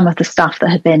to some of the stuff that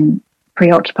had been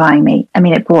preoccupying me. I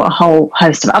mean, it brought a whole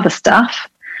host of other stuff,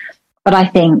 but I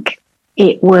think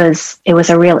it was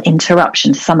a real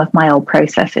interruption to some of my old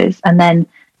processes. And then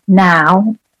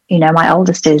now, you know, my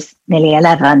oldest is nearly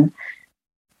 11.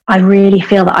 I really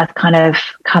feel that I've kind of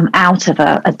come out of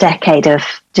a decade of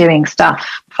doing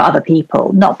stuff for other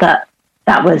people. Not that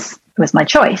was my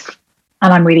choice,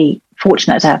 and I'm really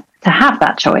fortunate to have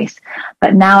that choice.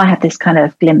 But now I have this kind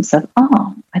of glimpse of,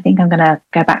 I think I'm going to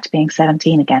go back to being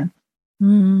 17 again.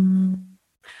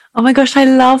 Oh my gosh, I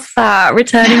love that.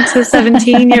 Returning to a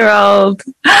 17-year-old.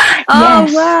 Yes. Oh,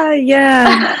 wow,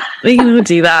 yeah. We can all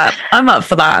do that. I'm up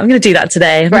for that. I'm going to do that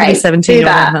today. I'm going to be 17. Do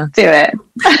that. Do it.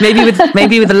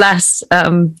 maybe with less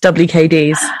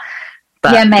WKDs.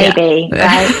 But, yeah, maybe. Yeah.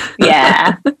 Right?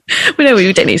 Yeah.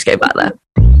 we don't need to go back there.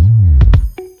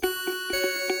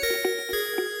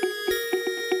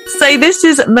 So this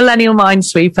is Millennial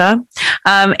Minesweeper.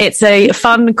 It's a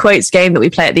fun quotes game that we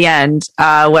play at the end,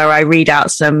 where I read out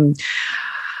some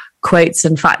quotes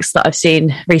and facts that I've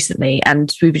seen recently,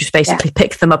 and we just basically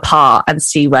pick them apart and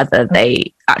see whether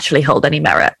they actually hold any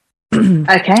merit.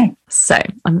 Okay. So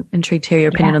I'm intrigued to hear your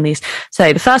opinion on these.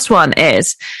 So the first one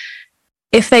is,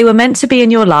 if they were meant to be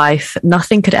in your life,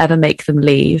 nothing could ever make them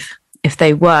leave. If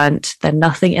they weren't, then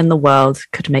nothing in the world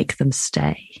could make them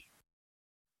stay.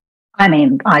 I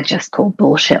mean, I just call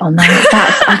bullshit on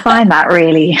that. I find that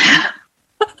really...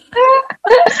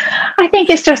 I think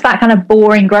it's just that kind of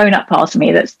boring grown-up part of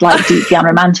me that's like deeply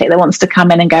unromantic, that wants to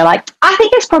come in and go like, I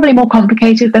think it's probably more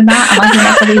complicated than that, and I think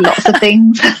there's probably lots of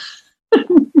things.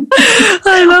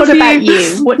 I love What about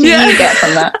you? What do you get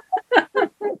from that?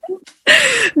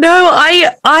 No,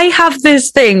 I have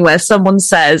this thing where someone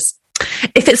says,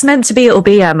 if it's meant to be, it'll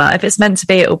be, Emma. If it's meant to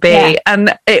be, it'll be. Yeah.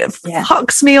 And it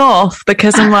fucks me off,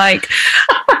 because I'm like,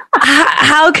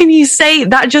 how can you say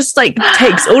that? Just like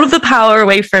takes all of the power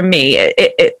away from me.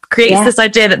 It creates this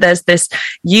idea that there's this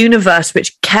universe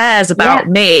which cares about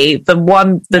me,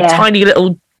 the tiny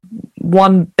little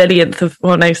 1 billionth of,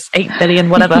 8 billion,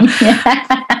 whatever. And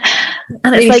it's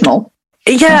really like, small.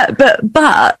 Yeah,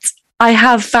 but I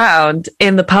have found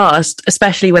in the past,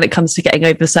 especially when it comes to getting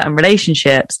over certain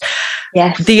relationships,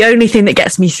 yes, the only thing that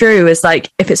gets me through is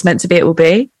like, if it's meant to be, it will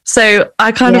be. So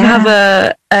I kind of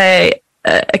have a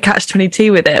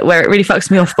catch-22 with it, where it really fucks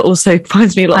me off, but also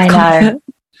finds me a lot of comfort.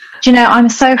 Do you know, I'm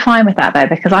so fine with that though,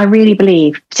 because I really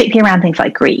believe, particularly around things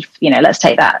like grief, you know, let's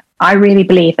take that. I really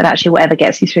believe that actually whatever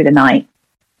gets you through the night.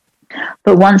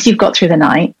 But once you've got through the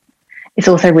night, it's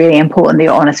also really important that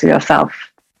you're honest with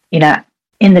yourself, you know,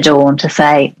 in the dawn, to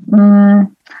say,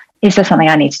 is there something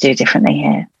I need to do differently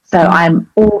here? So I'm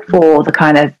all for the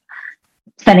kind of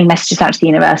sending messages out to the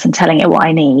universe and telling it what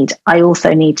I need. I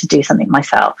also need to do something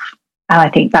myself. And I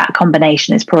think that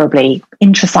combination is probably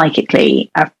intrapsychically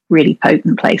a really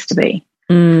potent place to be.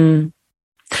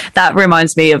 That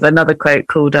reminds me of another quote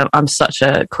called I'm such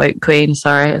a quote queen.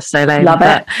 Sorry, it's so lame. Love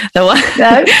it. The one,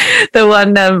 the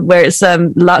one where it's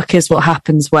luck is what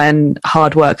happens when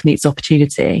hard work meets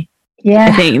opportunity. Yeah.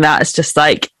 I think that's just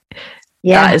like,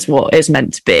 that is what it's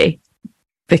meant to be.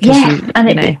 Because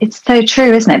it's so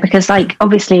true, isn't it? Because like,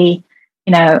 obviously,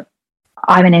 you know,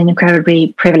 I'm in an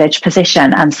incredibly privileged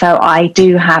position. And so I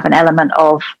do have an element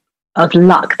of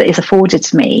luck that is afforded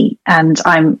to me. And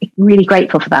I'm really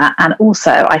grateful for that. And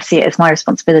also I see it as my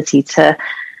responsibility to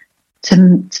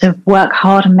work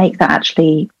hard and make that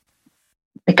actually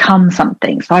become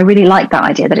something. So I really like that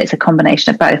idea that it's a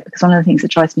combination of both, because one of the things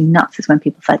that drives me nuts is when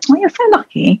people say, oh, you're so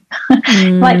lucky.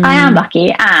 Like, I am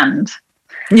lucky. And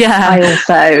I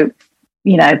also,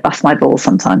 you know, bust my balls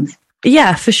sometimes.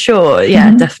 Yeah, for sure.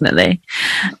 Yeah, definitely.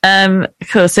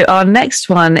 Cool. So our next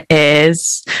one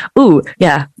is,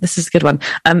 this is a good one.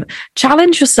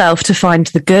 Challenge yourself to find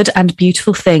the good and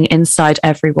beautiful thing inside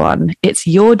everyone. It's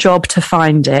your job to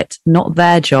find it, not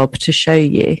their job to show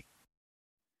you.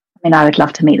 I mean, I would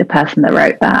love to meet the person that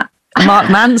wrote that. Mark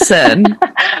Manson.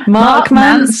 Mark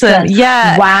Manson.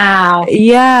 Yeah. Wow.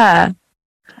 Yeah.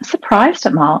 I'm surprised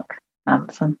at Mark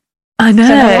Manson. I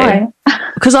know.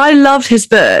 Because I loved his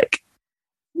book.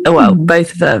 Well,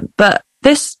 both of them. But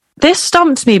this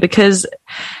stumped me because,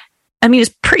 I mean,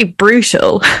 it's pretty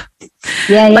brutal.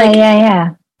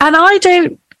 Yeah. And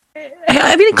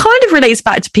it kind of relates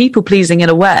back to people pleasing in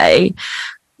a way,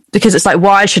 because it's like,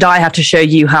 why should I have to show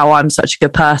you how I'm such a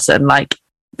good person? Like,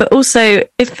 but also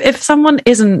if someone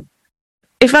isn't,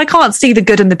 if I can't see the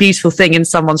good and the beautiful thing in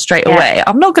someone straight away,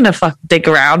 I'm not going to dig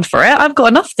around for it. I've got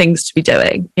enough things to be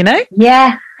doing, you know?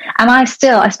 Yeah. And I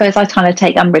suppose I kind of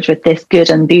take umbrage with this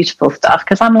good and beautiful stuff,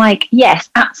 because I'm like, yes,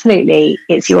 absolutely.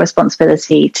 It's your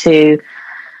responsibility to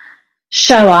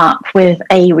show up with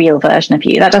a real version of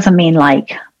you. That doesn't mean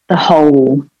like the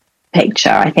whole picture.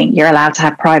 I think you're allowed to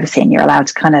have privacy and you're allowed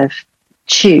to kind of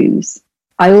choose.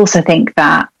 I also think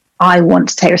that I want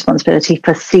to take responsibility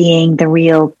for seeing the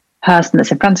real person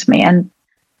that's in front of me. And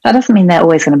that doesn't mean they're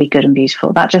always going to be good and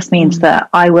beautiful. That just means that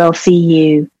I will see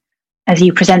you as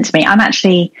you present to me. I'm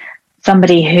actually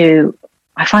somebody who,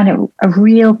 I find it a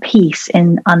real peace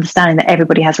in understanding that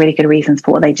everybody has really good reasons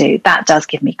for what they do. That does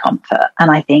give me comfort.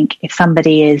 And I think if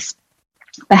somebody is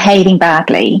behaving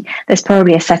badly, there's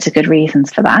probably a set of good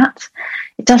reasons for that.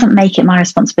 It doesn't make it my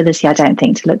responsibility, I don't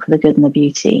think, to look for the good and the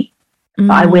beauty. But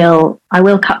I will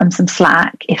cut them some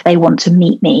slack if they want to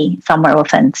meet me somewhere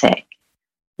authentic.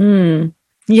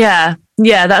 Yeah,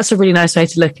 that's a really nice way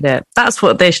to look at it. That's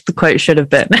what the quote should have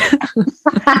been.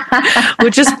 We'll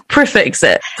just prefix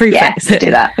it. Do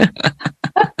that.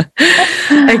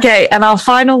 Okay, and our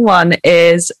final one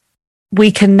is,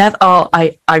 we can never... Oh,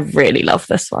 I really love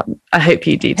this one. I hope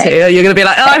you do too. You're going to be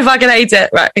like, I fucking hate it.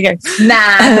 Right, okay. Nah,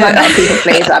 I'm not a people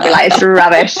pleaser. I'll be like, it's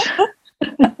rubbish.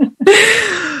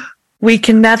 We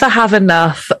can never have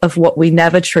enough of what we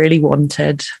never truly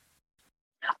wanted.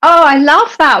 Oh, I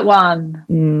love that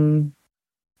one.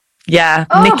 Yeah,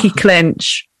 Nikki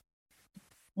Clinch.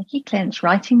 Nikki Clinch,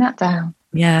 writing that down.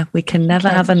 Yeah, we can never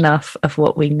have enough of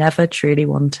what we never truly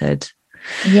wanted.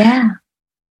 Yeah.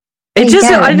 It just,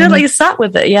 I know, like, you sat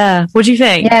with it. Yeah. What do you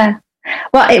think? Yeah.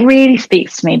 Well, it really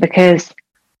speaks to me, because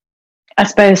I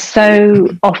suppose so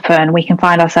often we can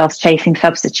find ourselves chasing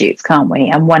substitutes, can't we?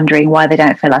 And wondering why they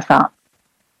don't fill us up.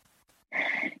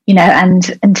 You know,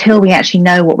 and until we actually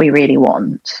know what we really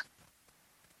want,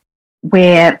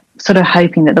 we're sort of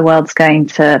hoping that the world's going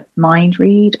to mind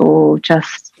read or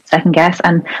just second guess.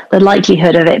 And the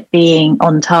likelihood of it being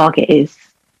on target is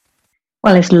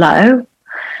low.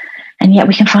 And yet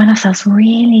we can find ourselves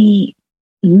really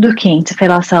looking to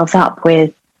fill ourselves up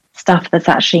with stuff that's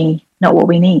actually not what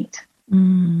we need.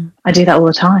 I do that all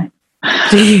the time.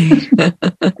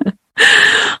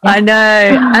 I know.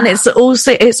 And it's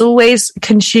always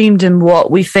consumed in what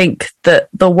we think that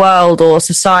the world or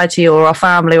society or our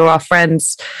family or our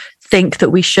friends think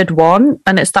that we should want.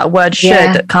 And it's that word should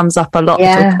that comes up a lot. We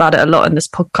talk about it a lot in this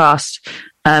podcast.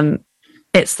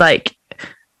 It's like,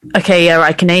 okay, yeah,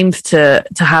 I can aim to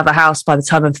have a house by the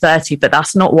time I'm 30, but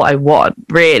that's not what I want,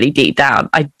 really, deep down.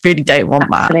 I really don't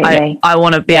want that. I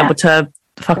want to be able to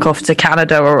fuck off to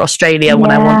Canada or Australia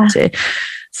when I want to.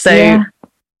 So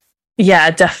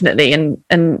yeah, definitely.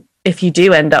 And if you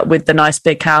do end up with the nice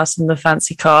big house and the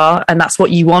fancy car and that's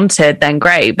what you wanted, then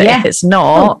great. But if it's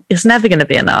not, it's never going to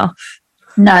be enough.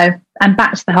 No. And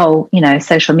back to the whole,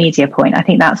 social media point, I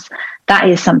think that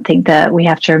is something that we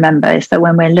have to remember, is that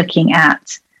when we're looking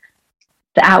at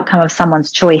the outcome of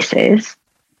someone's choices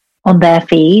on their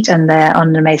feed and they're on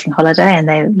an amazing holiday and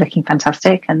they're looking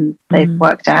fantastic and they've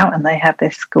worked out and they have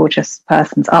this gorgeous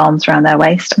person's arms around their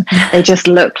waist and they just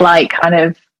look like kind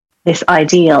of this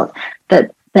ideal,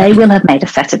 that they will have made a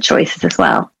set of choices as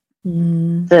well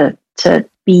to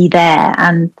be there.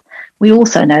 And we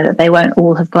also know that they won't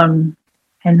all have gone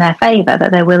in their favour,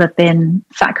 that there will have been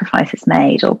sacrifices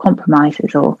made or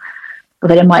compromises or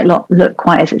that it might not look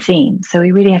quite as it seems. So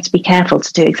we really have to be careful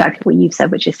to do exactly what you've said,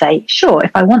 which is say, sure,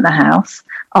 if I want the house,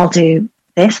 I'll do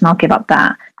this and I'll give up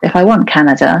that. But if I want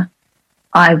Canada,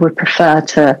 I would prefer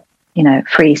to,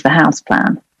 freeze the house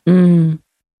plan. And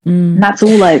that's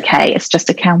all okay. It's just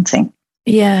accounting.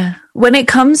 Yeah. When it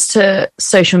comes to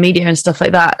social media and stuff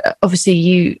like that, obviously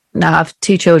you now have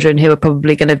 2 children who are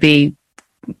probably going to be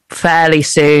fairly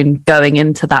soon going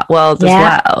into that world as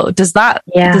well. Does that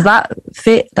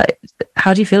fit? Like,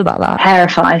 how do you feel about that?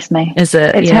 Terrifies me. Is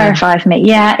it? It terrifies me.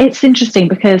 Yeah, it's interesting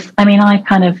because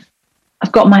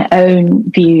I've got my own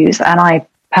views, and I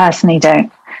personally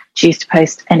don't choose to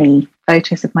post any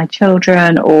photos of my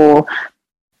children or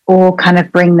kind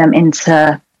of bring them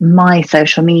into my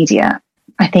social media.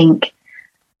 I think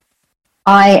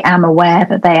I am aware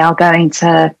that they're going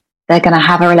to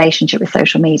have a relationship with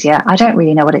social media. I don't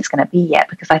really know what it's going to be yet,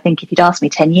 because I think if you'd asked me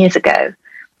 10 years ago,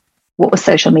 what was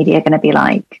social media going to be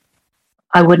like,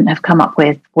 I wouldn't have come up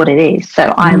with what it is.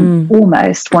 So I'm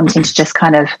almost wanting to just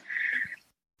kind of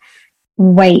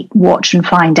wait, watch and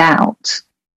find out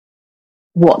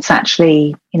what's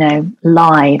actually,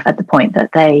 live at the point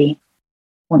that they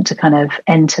want to kind of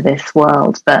enter this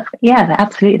world. But yeah,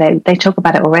 absolutely. They talk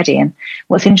about it already. And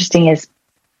what's interesting is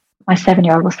my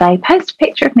 7-year-old will say, post a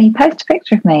picture of me.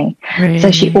 Really?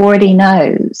 So she already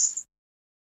knows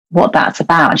what that's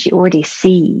about. And she already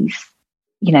sees,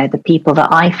 the people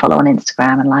that I follow on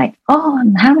Instagram and like, oh,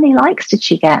 and how many likes did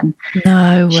she get? And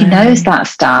she knows that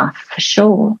stuff for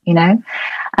sure,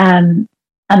 and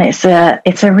it's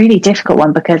a really difficult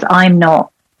one because I'm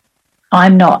not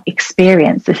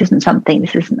experienced. This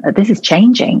is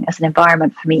changing as an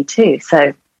environment for me too.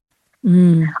 So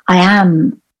I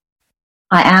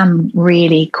am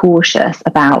really cautious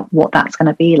about what that's going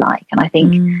to be like. And I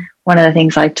think one of the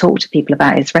things I talk to people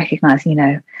about is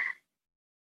recognizing,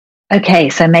 okay,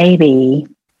 so maybe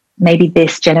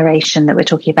this generation that we're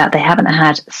talking about, they haven't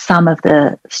had some of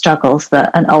the struggles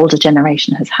that an older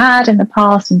generation has had in the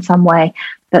past in some way,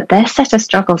 but their set of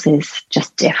struggles is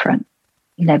just different,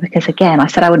 because again, I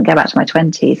said I wouldn't go back to my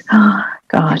 20s. Oh,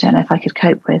 God, I don't know if I could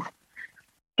cope with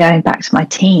going back to my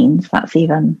teens. That's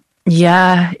even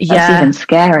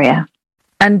scarier.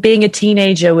 And being a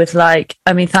teenager with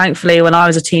thankfully when I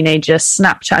was a teenager,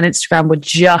 Snapchat and Instagram were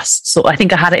just I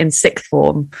think I had it in 6th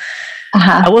form.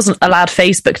 I wasn't allowed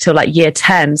Facebook till year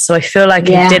 10. So I feel like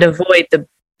I did avoid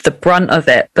the brunt of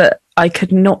it, but I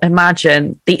could not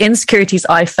imagine the insecurities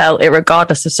I felt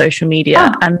regardless of social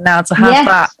media. And now to have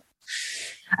that,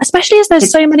 especially as there's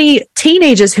so many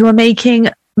teenagers who are making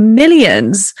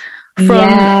millions from,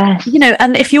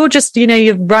 and if you're just,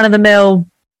 your run of the mill,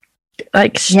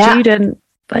 student,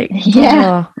 wanging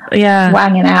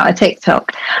out a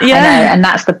TikTok. I know, and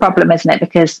that's the problem, isn't it?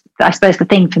 Because I suppose the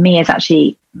thing for me is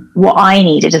actually what I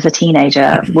needed as a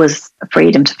teenager was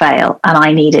freedom to fail, and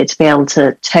I needed to be able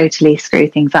to totally screw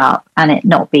things up and it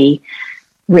not be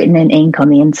written in ink on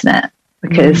the internet,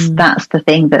 because that's the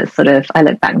thing that sort of I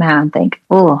look back now and think,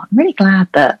 oh, I'm really glad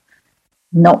that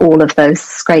not all of those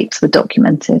scrapes were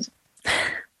documented.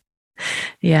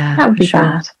 Yeah, that would be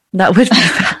bad. That would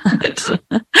be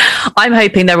bad. I'm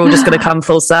hoping they're all just going to come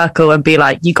full circle and be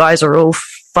like, you guys are all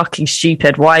fucking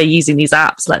stupid. Why are you using these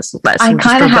apps? Let's I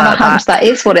kind of have a hunch that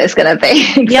is what it's going to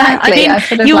be. Exactly. Yeah,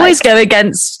 I mean, you always go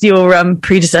against your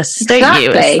predecessors, don't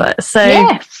you?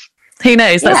 So who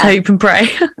knows? Let's hope and pray.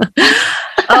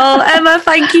 Oh, Emma,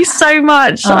 thank you so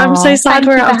much. I'm so sad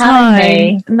we're out of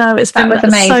time. No, it's been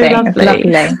amazing. So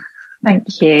lovely.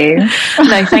 Thank you.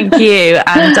 No, thank you.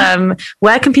 And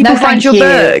where can people find your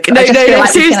book? No,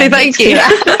 seriously, thank you.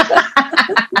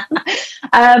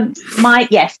 Thank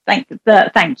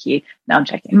you. No, I'm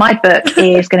joking. My book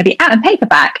is going to be out in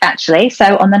paperback, actually.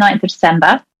 So on the 9th of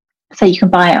December. So you can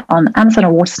buy it on Amazon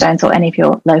or Waterstones or any of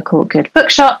your local good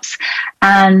bookshops.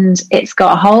 And it's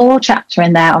got a whole chapter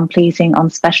in there on pleasing on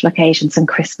special occasions and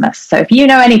Christmas. So if you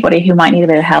know anybody who might need a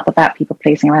bit of help about people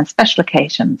pleasing around special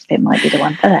occasions, it might be the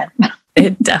one for them.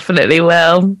 It definitely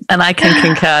will. And I can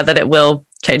concur that it will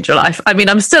change your life. I mean,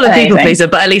 I'm still a people pleaser,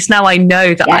 but at least now I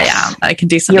know that I am. I can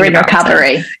do something. You're in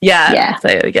recovery. It. Yeah. So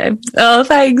there we go. Oh,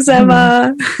 thanks,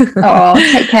 Emma. Oh,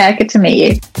 take care. Good to meet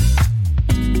you.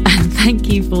 And thank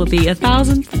you for the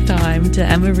 1000th time to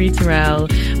Emma Marie Terrell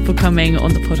for coming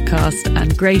on the podcast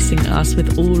and gracing us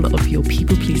with all of your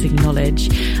people-pleasing knowledge.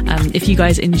 If you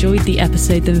guys enjoyed the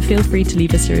episode, then feel free to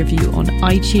leave us a review on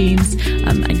iTunes,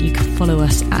 and you can follow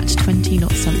us at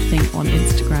 20notsomething on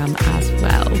Instagram as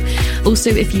well.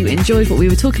 Also, if you enjoyed what we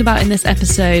were talking about in this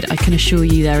episode, I can assure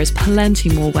you there is plenty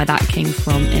more where that came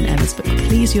from in Emma's book,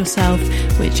 Please Yourself,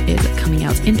 which is coming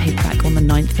out in paperback on the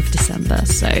 9th of December.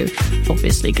 So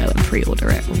obviously go and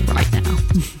pre-order it right now.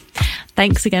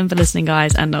 Thanks again for listening,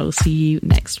 guys, and I'll see you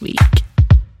next week.